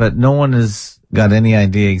 but no one has got any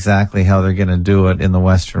idea exactly how they're going to do it in the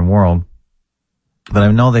Western world. But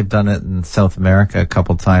I know they've done it in South America a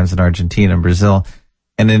couple times, in Argentina and Brazil.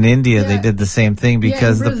 And in India, they did the same thing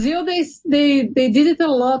because in Brazil, they did it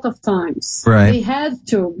a lot of times. Right. They had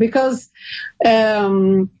to, because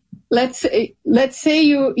let's say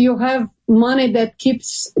you have money that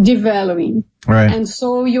keeps devaluing. Right. And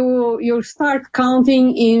so you start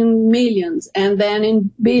counting in millions, and then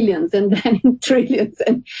in billions, and then in trillions,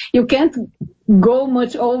 and you can't go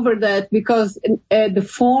much over that, because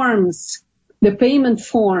the payment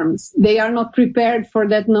forms, they are not prepared for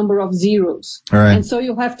that number of zeros. Right. And so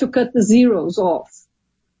you have to cut the zeros off.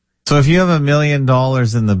 So if you have $1 million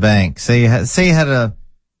in the bank, let's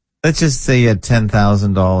just say you had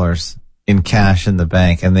 $10,000 in cash in the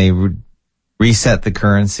bank, and they reset the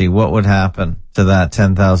currency, what would happen to that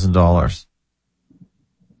 $10,000?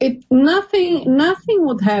 Nothing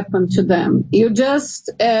would happen to them. You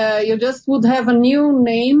just would have a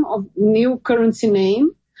new currency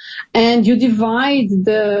name, and you divide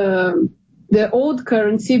the old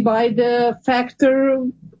currency by the factor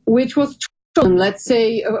which was chosen. Let's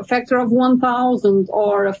say a factor of 1,000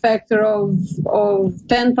 or a factor of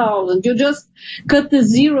 10,000. You just cut the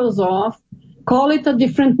zeros off, call it a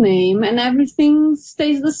different name, and everything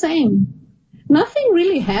stays the same. Nothing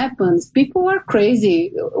really happens. People are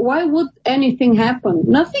crazy. Why would anything happen?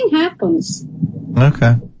 Nothing happens.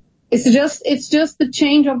 Okay. It's just the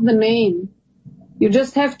change of the name. You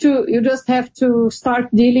just have to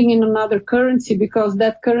start dealing in another currency, because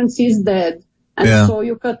that currency is dead. And so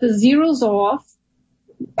you cut the zeros off.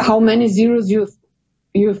 How many zeros you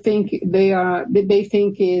think they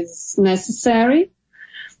think is necessary.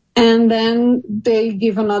 And then they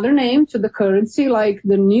give another name to the currency, like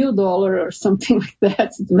the new dollar or something like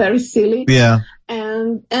that. It's very silly. Yeah.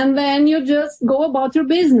 And then you just go about your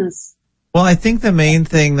business. Well, I think the main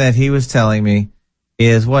thing that he was telling me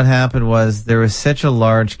is what happened was there was such a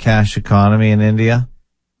large cash economy in India.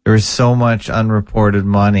 There was so much unreported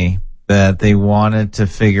money that they wanted to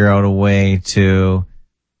figure out a way to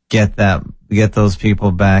get those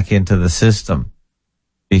people back into the system,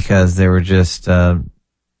 because they were just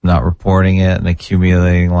not reporting it and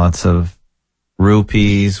accumulating lots of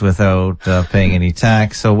rupees without paying any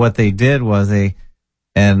tax. So what they did was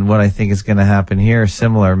and what I think is going to happen here,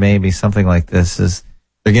 similar, maybe something like this, is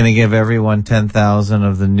they're going to give everyone 10,000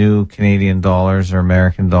 of the new Canadian dollars or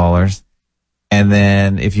American dollars. And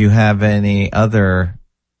then if you have any other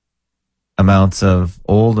amounts of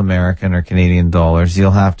old American or Canadian dollars,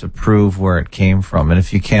 you'll have to prove where it came from. And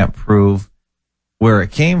if you can't prove where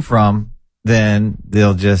it came from, then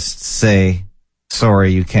they'll just say,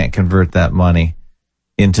 sorry, you can't convert that money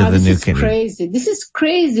into the new Canadian. Crazy. This is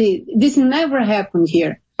crazy. This never happened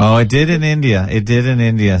here. Oh, it did in India. It did in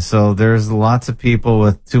India. So there's lots of people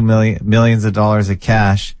with millions of dollars of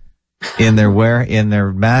cash in their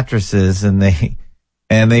mattresses,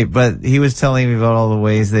 but he was telling me about all the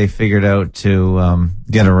ways they figured out to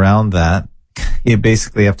get around that. You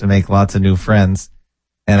basically have to make lots of new friends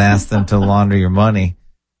and ask them to launder your money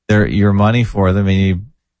for them,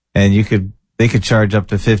 and they could charge up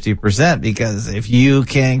to 50%, because if you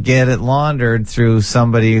can't get it laundered through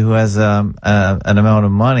somebody who has an amount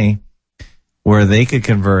of money where they could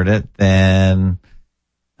convert it, then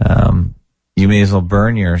you may as well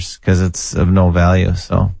burn yours because it's of no value.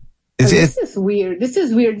 So this is weird. This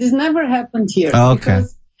This never happened here. Oh, okay.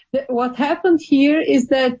 What happened here is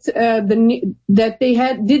that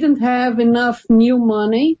they didn't have enough new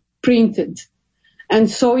money printed. And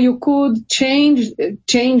so you could change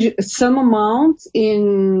some amount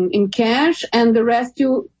in cash, and the rest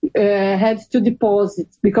you had to deposit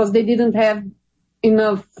because they didn't have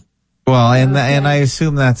enough. Well, and I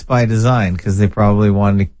assume that's by design, because they probably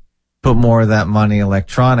wanted to put more of that money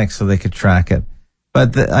electronic so they could track it.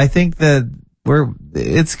 But I think that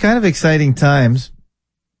it's kind of exciting times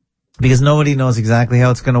because nobody knows exactly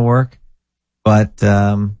how it's going to work, but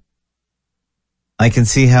I can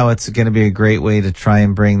see how it's going to be a great way to try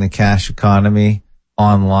and bring the cash economy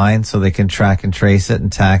online so they can track and trace it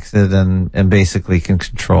and tax it and basically can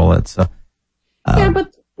control it. So, yeah,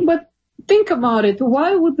 but think about it.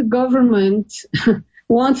 Why would the government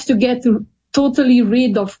want to get totally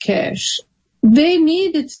rid of cash? They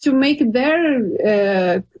need it to make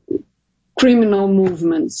their criminal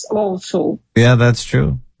movements also. Yeah, that's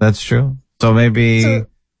true. That's true. So maybe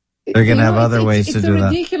they're going to have other ways to do that. It's a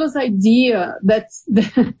ridiculous idea.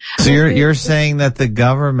 So you're saying that the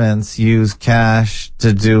governments use cash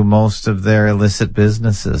to do most of their illicit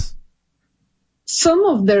businesses? Some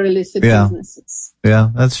of their illicit businesses.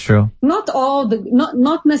 Yeah, that's true. Not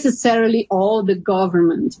necessarily all the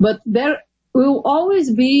government, but there will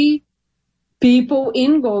always be people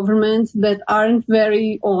in government that aren't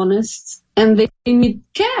very honest, and they need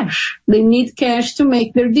cash. They need cash to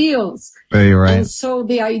make their deals. You're right. And so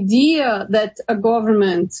the idea that a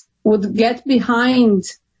government would get behind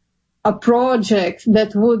a project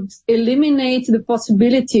that would eliminate the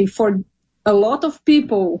possibility for a lot of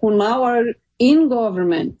people who now are in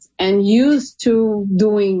government and used to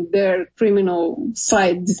doing their criminal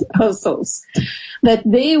side hustles, that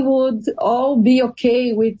they would all be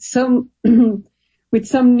okay with some with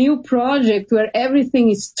some new project where everything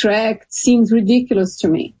is tracked seems ridiculous to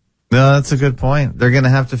me. No, that's a good point. They're going to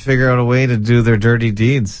have to figure out a way to do their dirty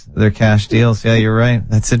deeds, their cash deals. Yeah, you're right.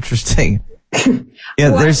 That's interesting.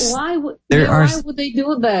 Yeah, why would they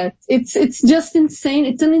do that? It's just insane.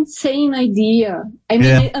 It's an insane idea. I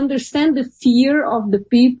mean, I understand the fear of the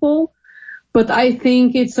people, but I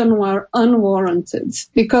think it's unwarranted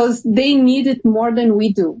because they need it more than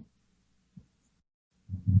we do.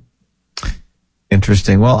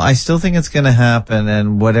 Interesting. Well, I still think it's going to happen,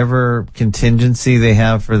 and whatever contingency they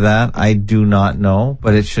have for that, I do not know,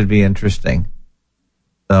 but it should be interesting.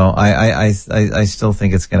 So I still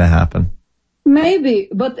think it's going to happen. Maybe,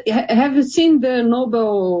 but have you seen the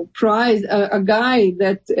Nobel Prize? A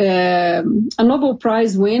Nobel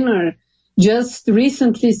Prize winner just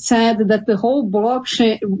recently said that the whole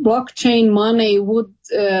blockchain money would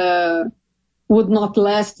not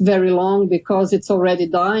last very long because it's already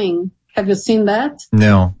dying. Have you seen that?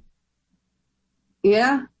 No.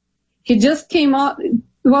 Yeah. He just came out. It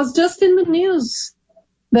was just in the news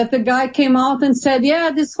that the guy came out and said,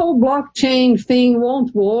 yeah, this whole blockchain thing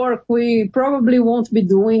won't work. We probably won't be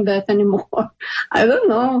doing that anymore. I don't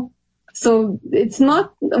know. So it's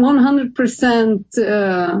not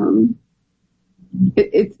 100%,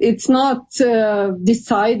 it's not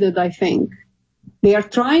decided, I think. They are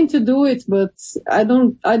trying to do it, but I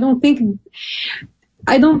don't think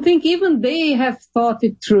even they have thought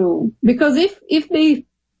it through. Because if they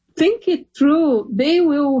think it through, they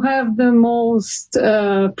will have the most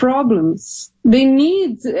problems. They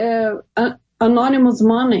need anonymous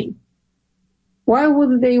money. Why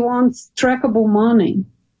would they want trackable money?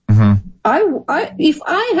 Mm-hmm. If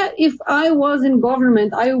I was in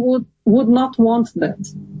government, I would not want that.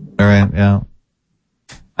 All right, yeah.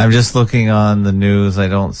 I'm just looking on the news. I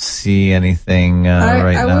don't see anything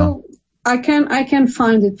now. I can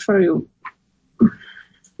find it for you.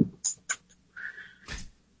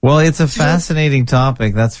 Well, it's a fascinating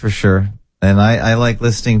topic, that's for sure. And I like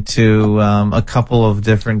listening to a couple of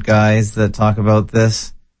different guys that talk about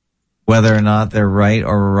this. Whether or not they're right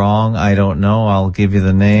or wrong, I don't know. I'll give you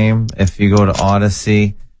the name. If you go to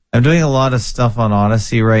Odyssey, I'm doing a lot of stuff on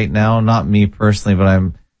Odyssey right now. Not me personally, but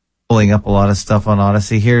I'm pulling up a lot of stuff on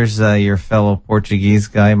Odyssey. Here's your fellow Portuguese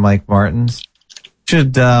guy, Mike Martins.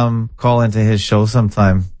 Should call into his show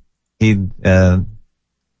sometime.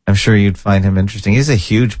 I'm sure you'd find him interesting. He's a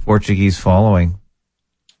huge Portuguese following,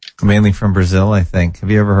 mainly from Brazil, I think.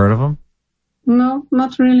 Have you ever heard of him? No,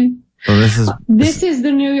 not really. So this is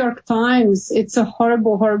the New York Times. It's a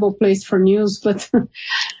horrible, horrible place for news, but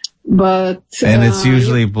and it's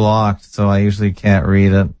usually blocked, so I usually can't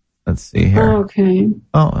read it. Let's see here. Okay.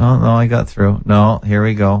 Oh, no, I got through. No, here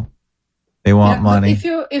we go. They want money. If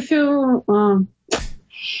you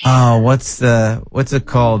what's it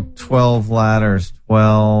called? 12 ladders.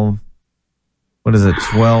 12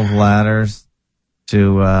 ladders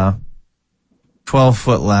to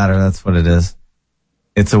 12-foot ladder. That's what it is.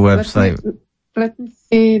 It's a website. Let me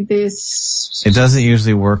see this. It doesn't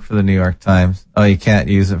usually work for the New York Times. Oh, you can't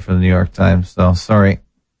use it for the New York Times. So sorry.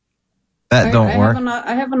 That don't work.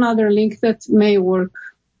 I have another link that may work.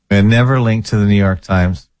 And never link to the New York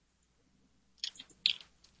Times.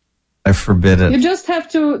 I forbid it. You just have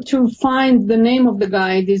to find the name of the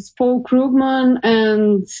guy. This Paul Krugman,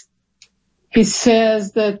 and he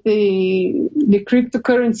says that the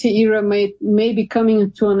cryptocurrency era may be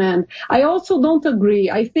coming to an end. I also don't agree.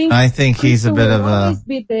 I think he's a bit of a always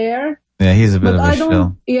be there. Yeah, he's a bit of a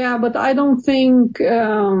shill. Yeah, but I don't think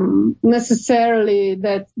necessarily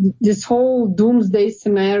that this whole doomsday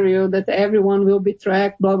scenario that everyone will be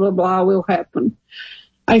tracked, blah blah blah, will happen.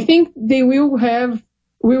 I think we will have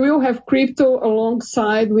crypto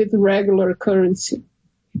alongside with regular currency.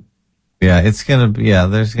 Yeah, it's gonna be. Yeah,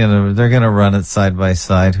 they're gonna run it side by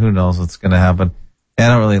side. Who knows what's gonna happen? I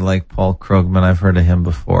don't really like Paul Krugman. I've heard of him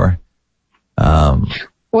before.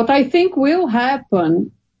 What I think will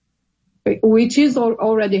happen, which is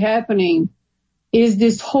already happening, is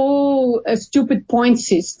this whole stupid point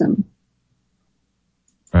system.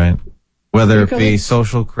 Right. Whether it be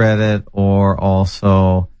social credit or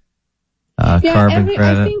also carbon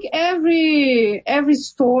credit. I think every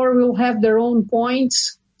store will have their own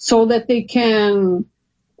points so that they can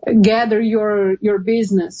gather your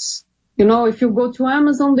business. You know, if you go to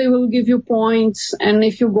Amazon, they will give you points. And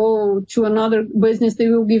if you go to another business, they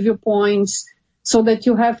will give you points so that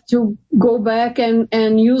you have to go back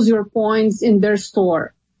and use your points in their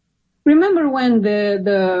store. Remember when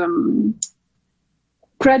the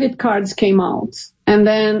credit cards came out and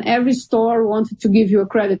then every store wanted to give you a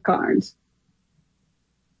credit card?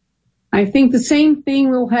 I think the same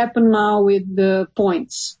thing will happen now with the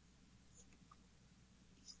points.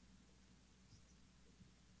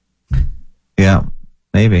 Yeah,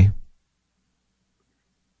 maybe.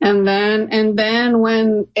 And then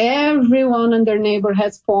when everyone and their neighbor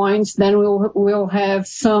has points, then we'll have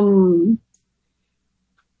some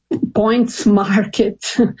points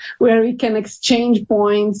market where we can exchange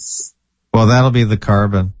points. Well, that'll be the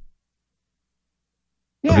carbon.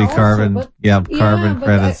 Yeah, carbon. Carbon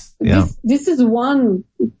credits. This is one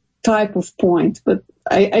type of point, but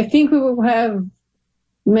I think we will have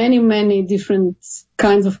many, many different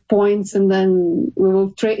kinds of points, and then we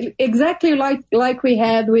will trade exactly like we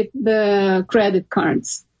had with the credit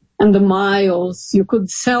cards and the miles. You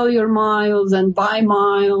could sell your miles and buy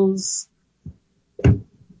miles.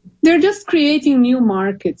 They're just creating new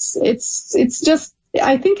markets.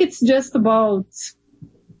 I think it's just about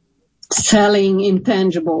selling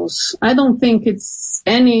intangibles. I don't think it's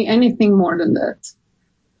anything more than that.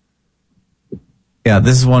 Yeah,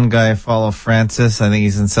 this is one guy I follow, Francis. I think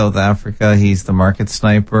he's in South Africa. He's the market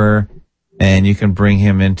sniper, and you can bring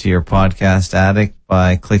him into your podcast addict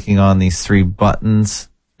by clicking on these three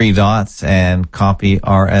dots, and copy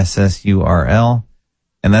RSS URL.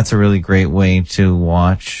 And that's a really great way to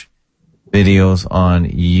watch videos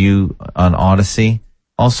on Odyssey.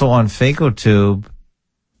 Also on FacoTube,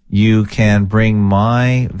 you can bring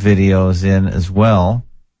my videos in as well.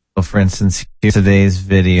 So for instance, here's today's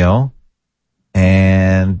video.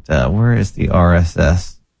 And where is the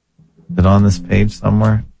RSS? Is it on this page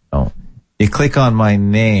somewhere? No. You click on my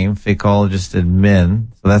name, Fakeologist Admin.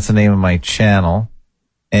 So that's the name of my channel.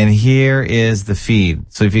 And here is the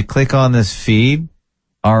feed. So if you click on this feed,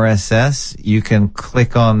 RSS, you can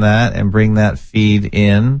click on that and bring that feed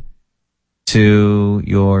in to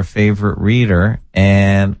your favorite reader.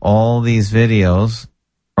 And all these videos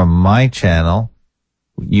from my channel,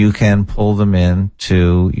 you can pull them in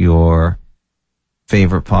to your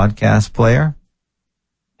favorite podcast player,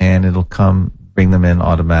 and it'll bring them in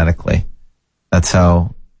automatically. That's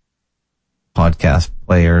how podcast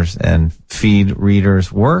players and feed readers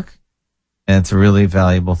work, and it's a really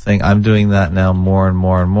valuable thing. I'm doing that now more and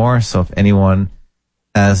more and more, so if anyone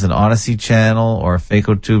as an Odyssey channel or a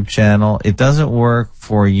FacoTube channel. It doesn't work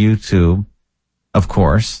for YouTube, of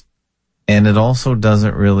course, and it also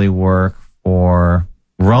doesn't really work for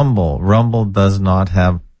Rumble. Rumble does not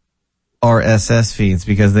have RSS feeds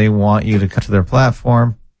because they want you to come to their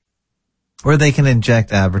platform where they can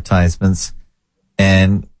inject advertisements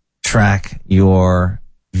and track your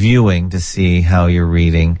viewing to see how you're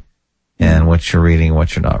reading and what you're reading,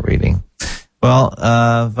 what you're not reading.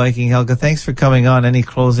 Well, Viking Helga, thanks for coming on. Any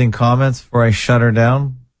closing comments before I shut her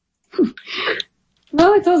down?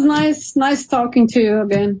 No, it was nice talking to you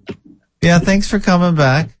again. Yeah, thanks for coming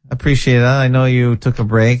back. I appreciate that. I know you took a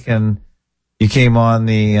break and you came on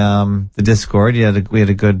the Discord. We had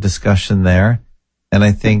a good discussion there, and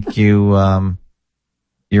I think you're on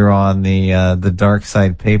the Dark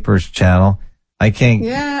Side Papers channel.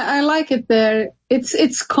 Yeah, I like it there.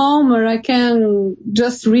 It's calmer. I can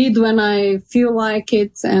just read when I feel like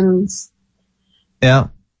it, and yeah,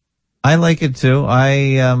 I like it too.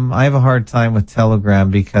 I have a hard time with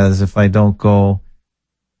Telegram because if I don't go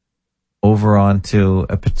over onto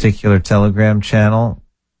a particular Telegram channel,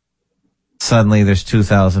 suddenly there's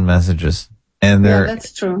 2,000 messages, and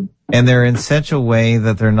that's true. And they're in such a way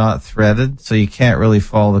that they're not threaded, so you can't really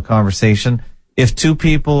follow the conversation. If 2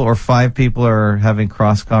 people or 5 people are having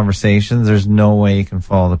cross conversations, there's no way you can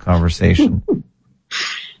follow the conversation.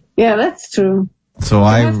 Yeah, that's true. So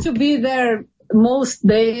you have to be there most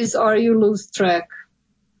days or you lose track.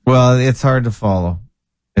 Well, it's hard to follow.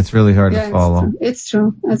 It's really hard to follow. It's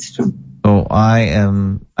true. That's true. So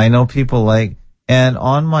I know people and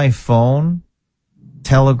on my phone,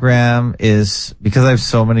 Telegram is, because I have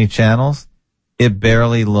so many channels, it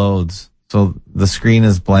barely loads. So the screen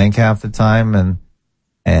is blank half the time,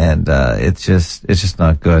 and it's just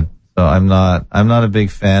not good. So I'm not a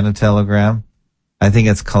big fan of Telegram. I think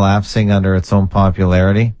it's collapsing under its own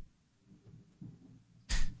popularity.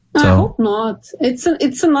 I hope not. It's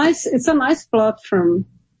a nice platform,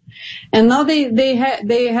 and now they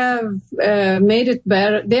have made it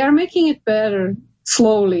better. They are making it better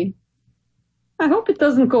slowly. I hope it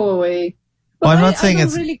doesn't go away. But well, I'm not saying I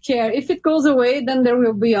don't really care. If it goes away, then there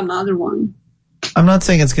will be another one. I'm not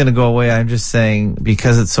saying it's going to go away. I'm just saying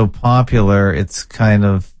because it's so popular, it's kind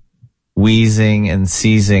of wheezing and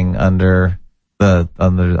seizing under the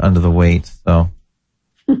weight. So.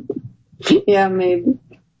 Yeah, maybe.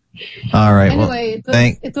 All right. Anyway,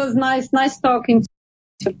 it was nice talking to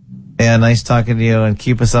you. Yeah, nice talking to you, and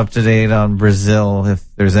keep us up to date on Brazil if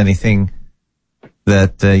there's anything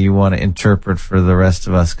that you want to interpret for the rest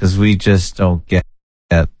of us, because we just don't get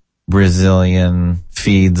Brazilian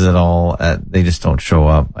feeds at all. They just don't show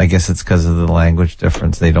up. I guess it's because of the language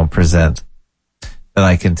difference. They don't present that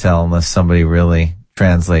I can tell unless somebody really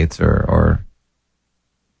translates or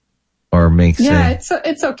makes it.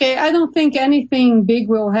 It's okay. I don't think anything big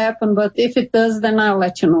will happen, but if it does, then I'll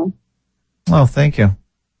let you know. Oh, thank you.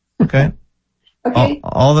 Okay. Okay.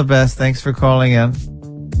 All the best. Thanks for calling in.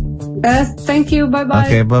 Yes, thank you. Bye-bye.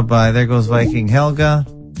 Okay, bye-bye. There goes Viking Helga.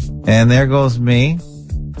 And there goes me.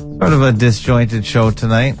 Sort of a disjointed show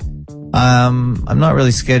tonight. I'm not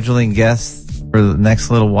really scheduling guests for the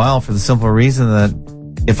next little while for the simple reason that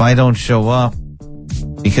if I don't show up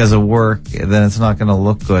because of work, then it's not going to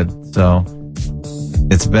look good. So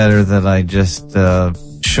it's better that I just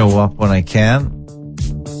show up when I can.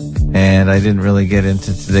 And I didn't really get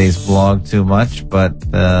into today's blog too much, but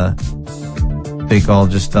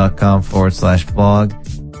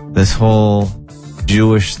fakeologist.com/blog. This whole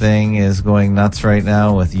Jewish thing is going nuts right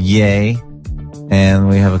now with Yay. And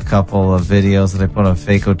we have a couple of videos that I put on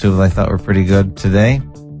FacoTube that I thought were pretty good today.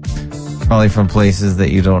 Probably from places that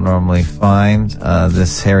you don't normally find.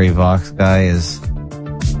 This Harry Vox guy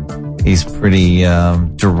he's pretty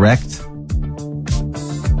direct.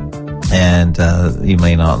 And you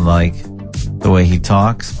may not like the way he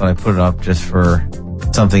talks, but I put it up just for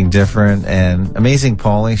something different. And Amazing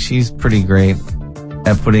Polly, she's pretty great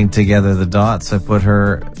at putting together the dots. I put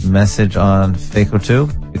her message on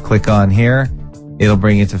FacoTube. You click on here, it'll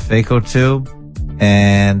bring you to FacoTube.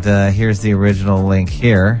 And here's the original link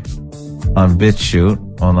here on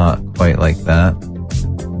BitChute. Well, not quite like that.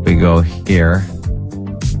 We go here.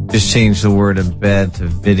 Just change the word embed to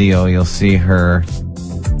video. You'll see her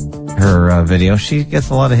video. She gets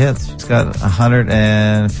a lot of hits. She's got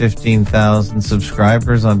 115,000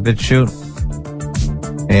 subscribers on BitChute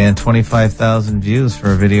and 25,000 views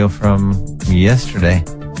for a video from yesterday.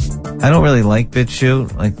 I don't really like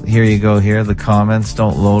BitChute. Like, here you go here. The comments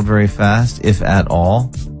don't load very fast, if at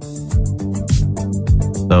all.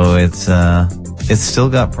 So it's still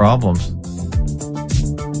got problems.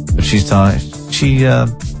 But she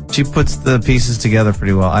puts the pieces together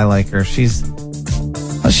pretty well. I like her. She's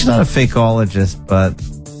Well, she's not a fakeologist, but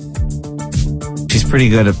she's pretty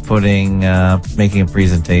good at making a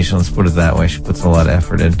presentation. Let's put it that way. She puts a lot of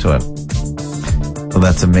effort into it. So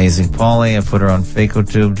that's Amazing Polly. I put her on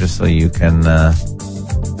FacoTube just so you can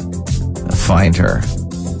find her.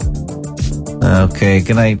 Okay,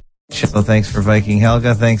 good night. So thanks for Viking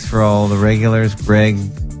Helga. Thanks for all the regulars. Greg,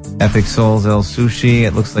 Epic Souls, El Sushi.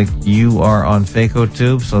 It looks like you are on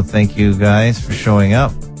FacoTube, so thank you guys for showing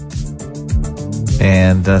up.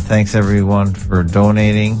 And thanks everyone for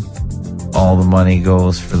donating. All the money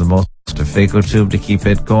goes for the most to FacoTube to keep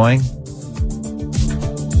it going.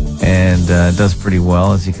 And it does pretty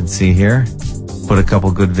well, as you can see here. Put a couple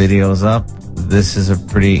good videos up. This is a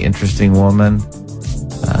pretty interesting woman,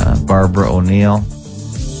 Barbara O'Neill.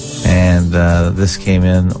 And this came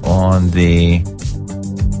in on the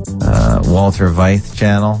Walter Veith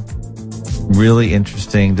channel. Really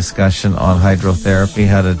interesting discussion on hydrotherapy,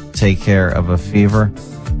 how to take care of a fever,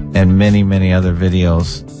 and many, many other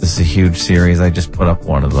videos. This is a huge series. I just put up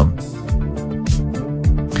one of them.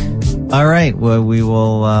 All right. Well,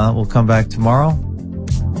 we'll come back tomorrow.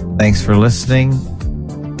 Thanks for listening.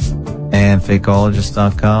 And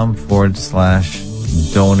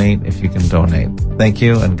fakeologist.com/donate if you can donate. Thank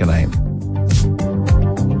you and good night.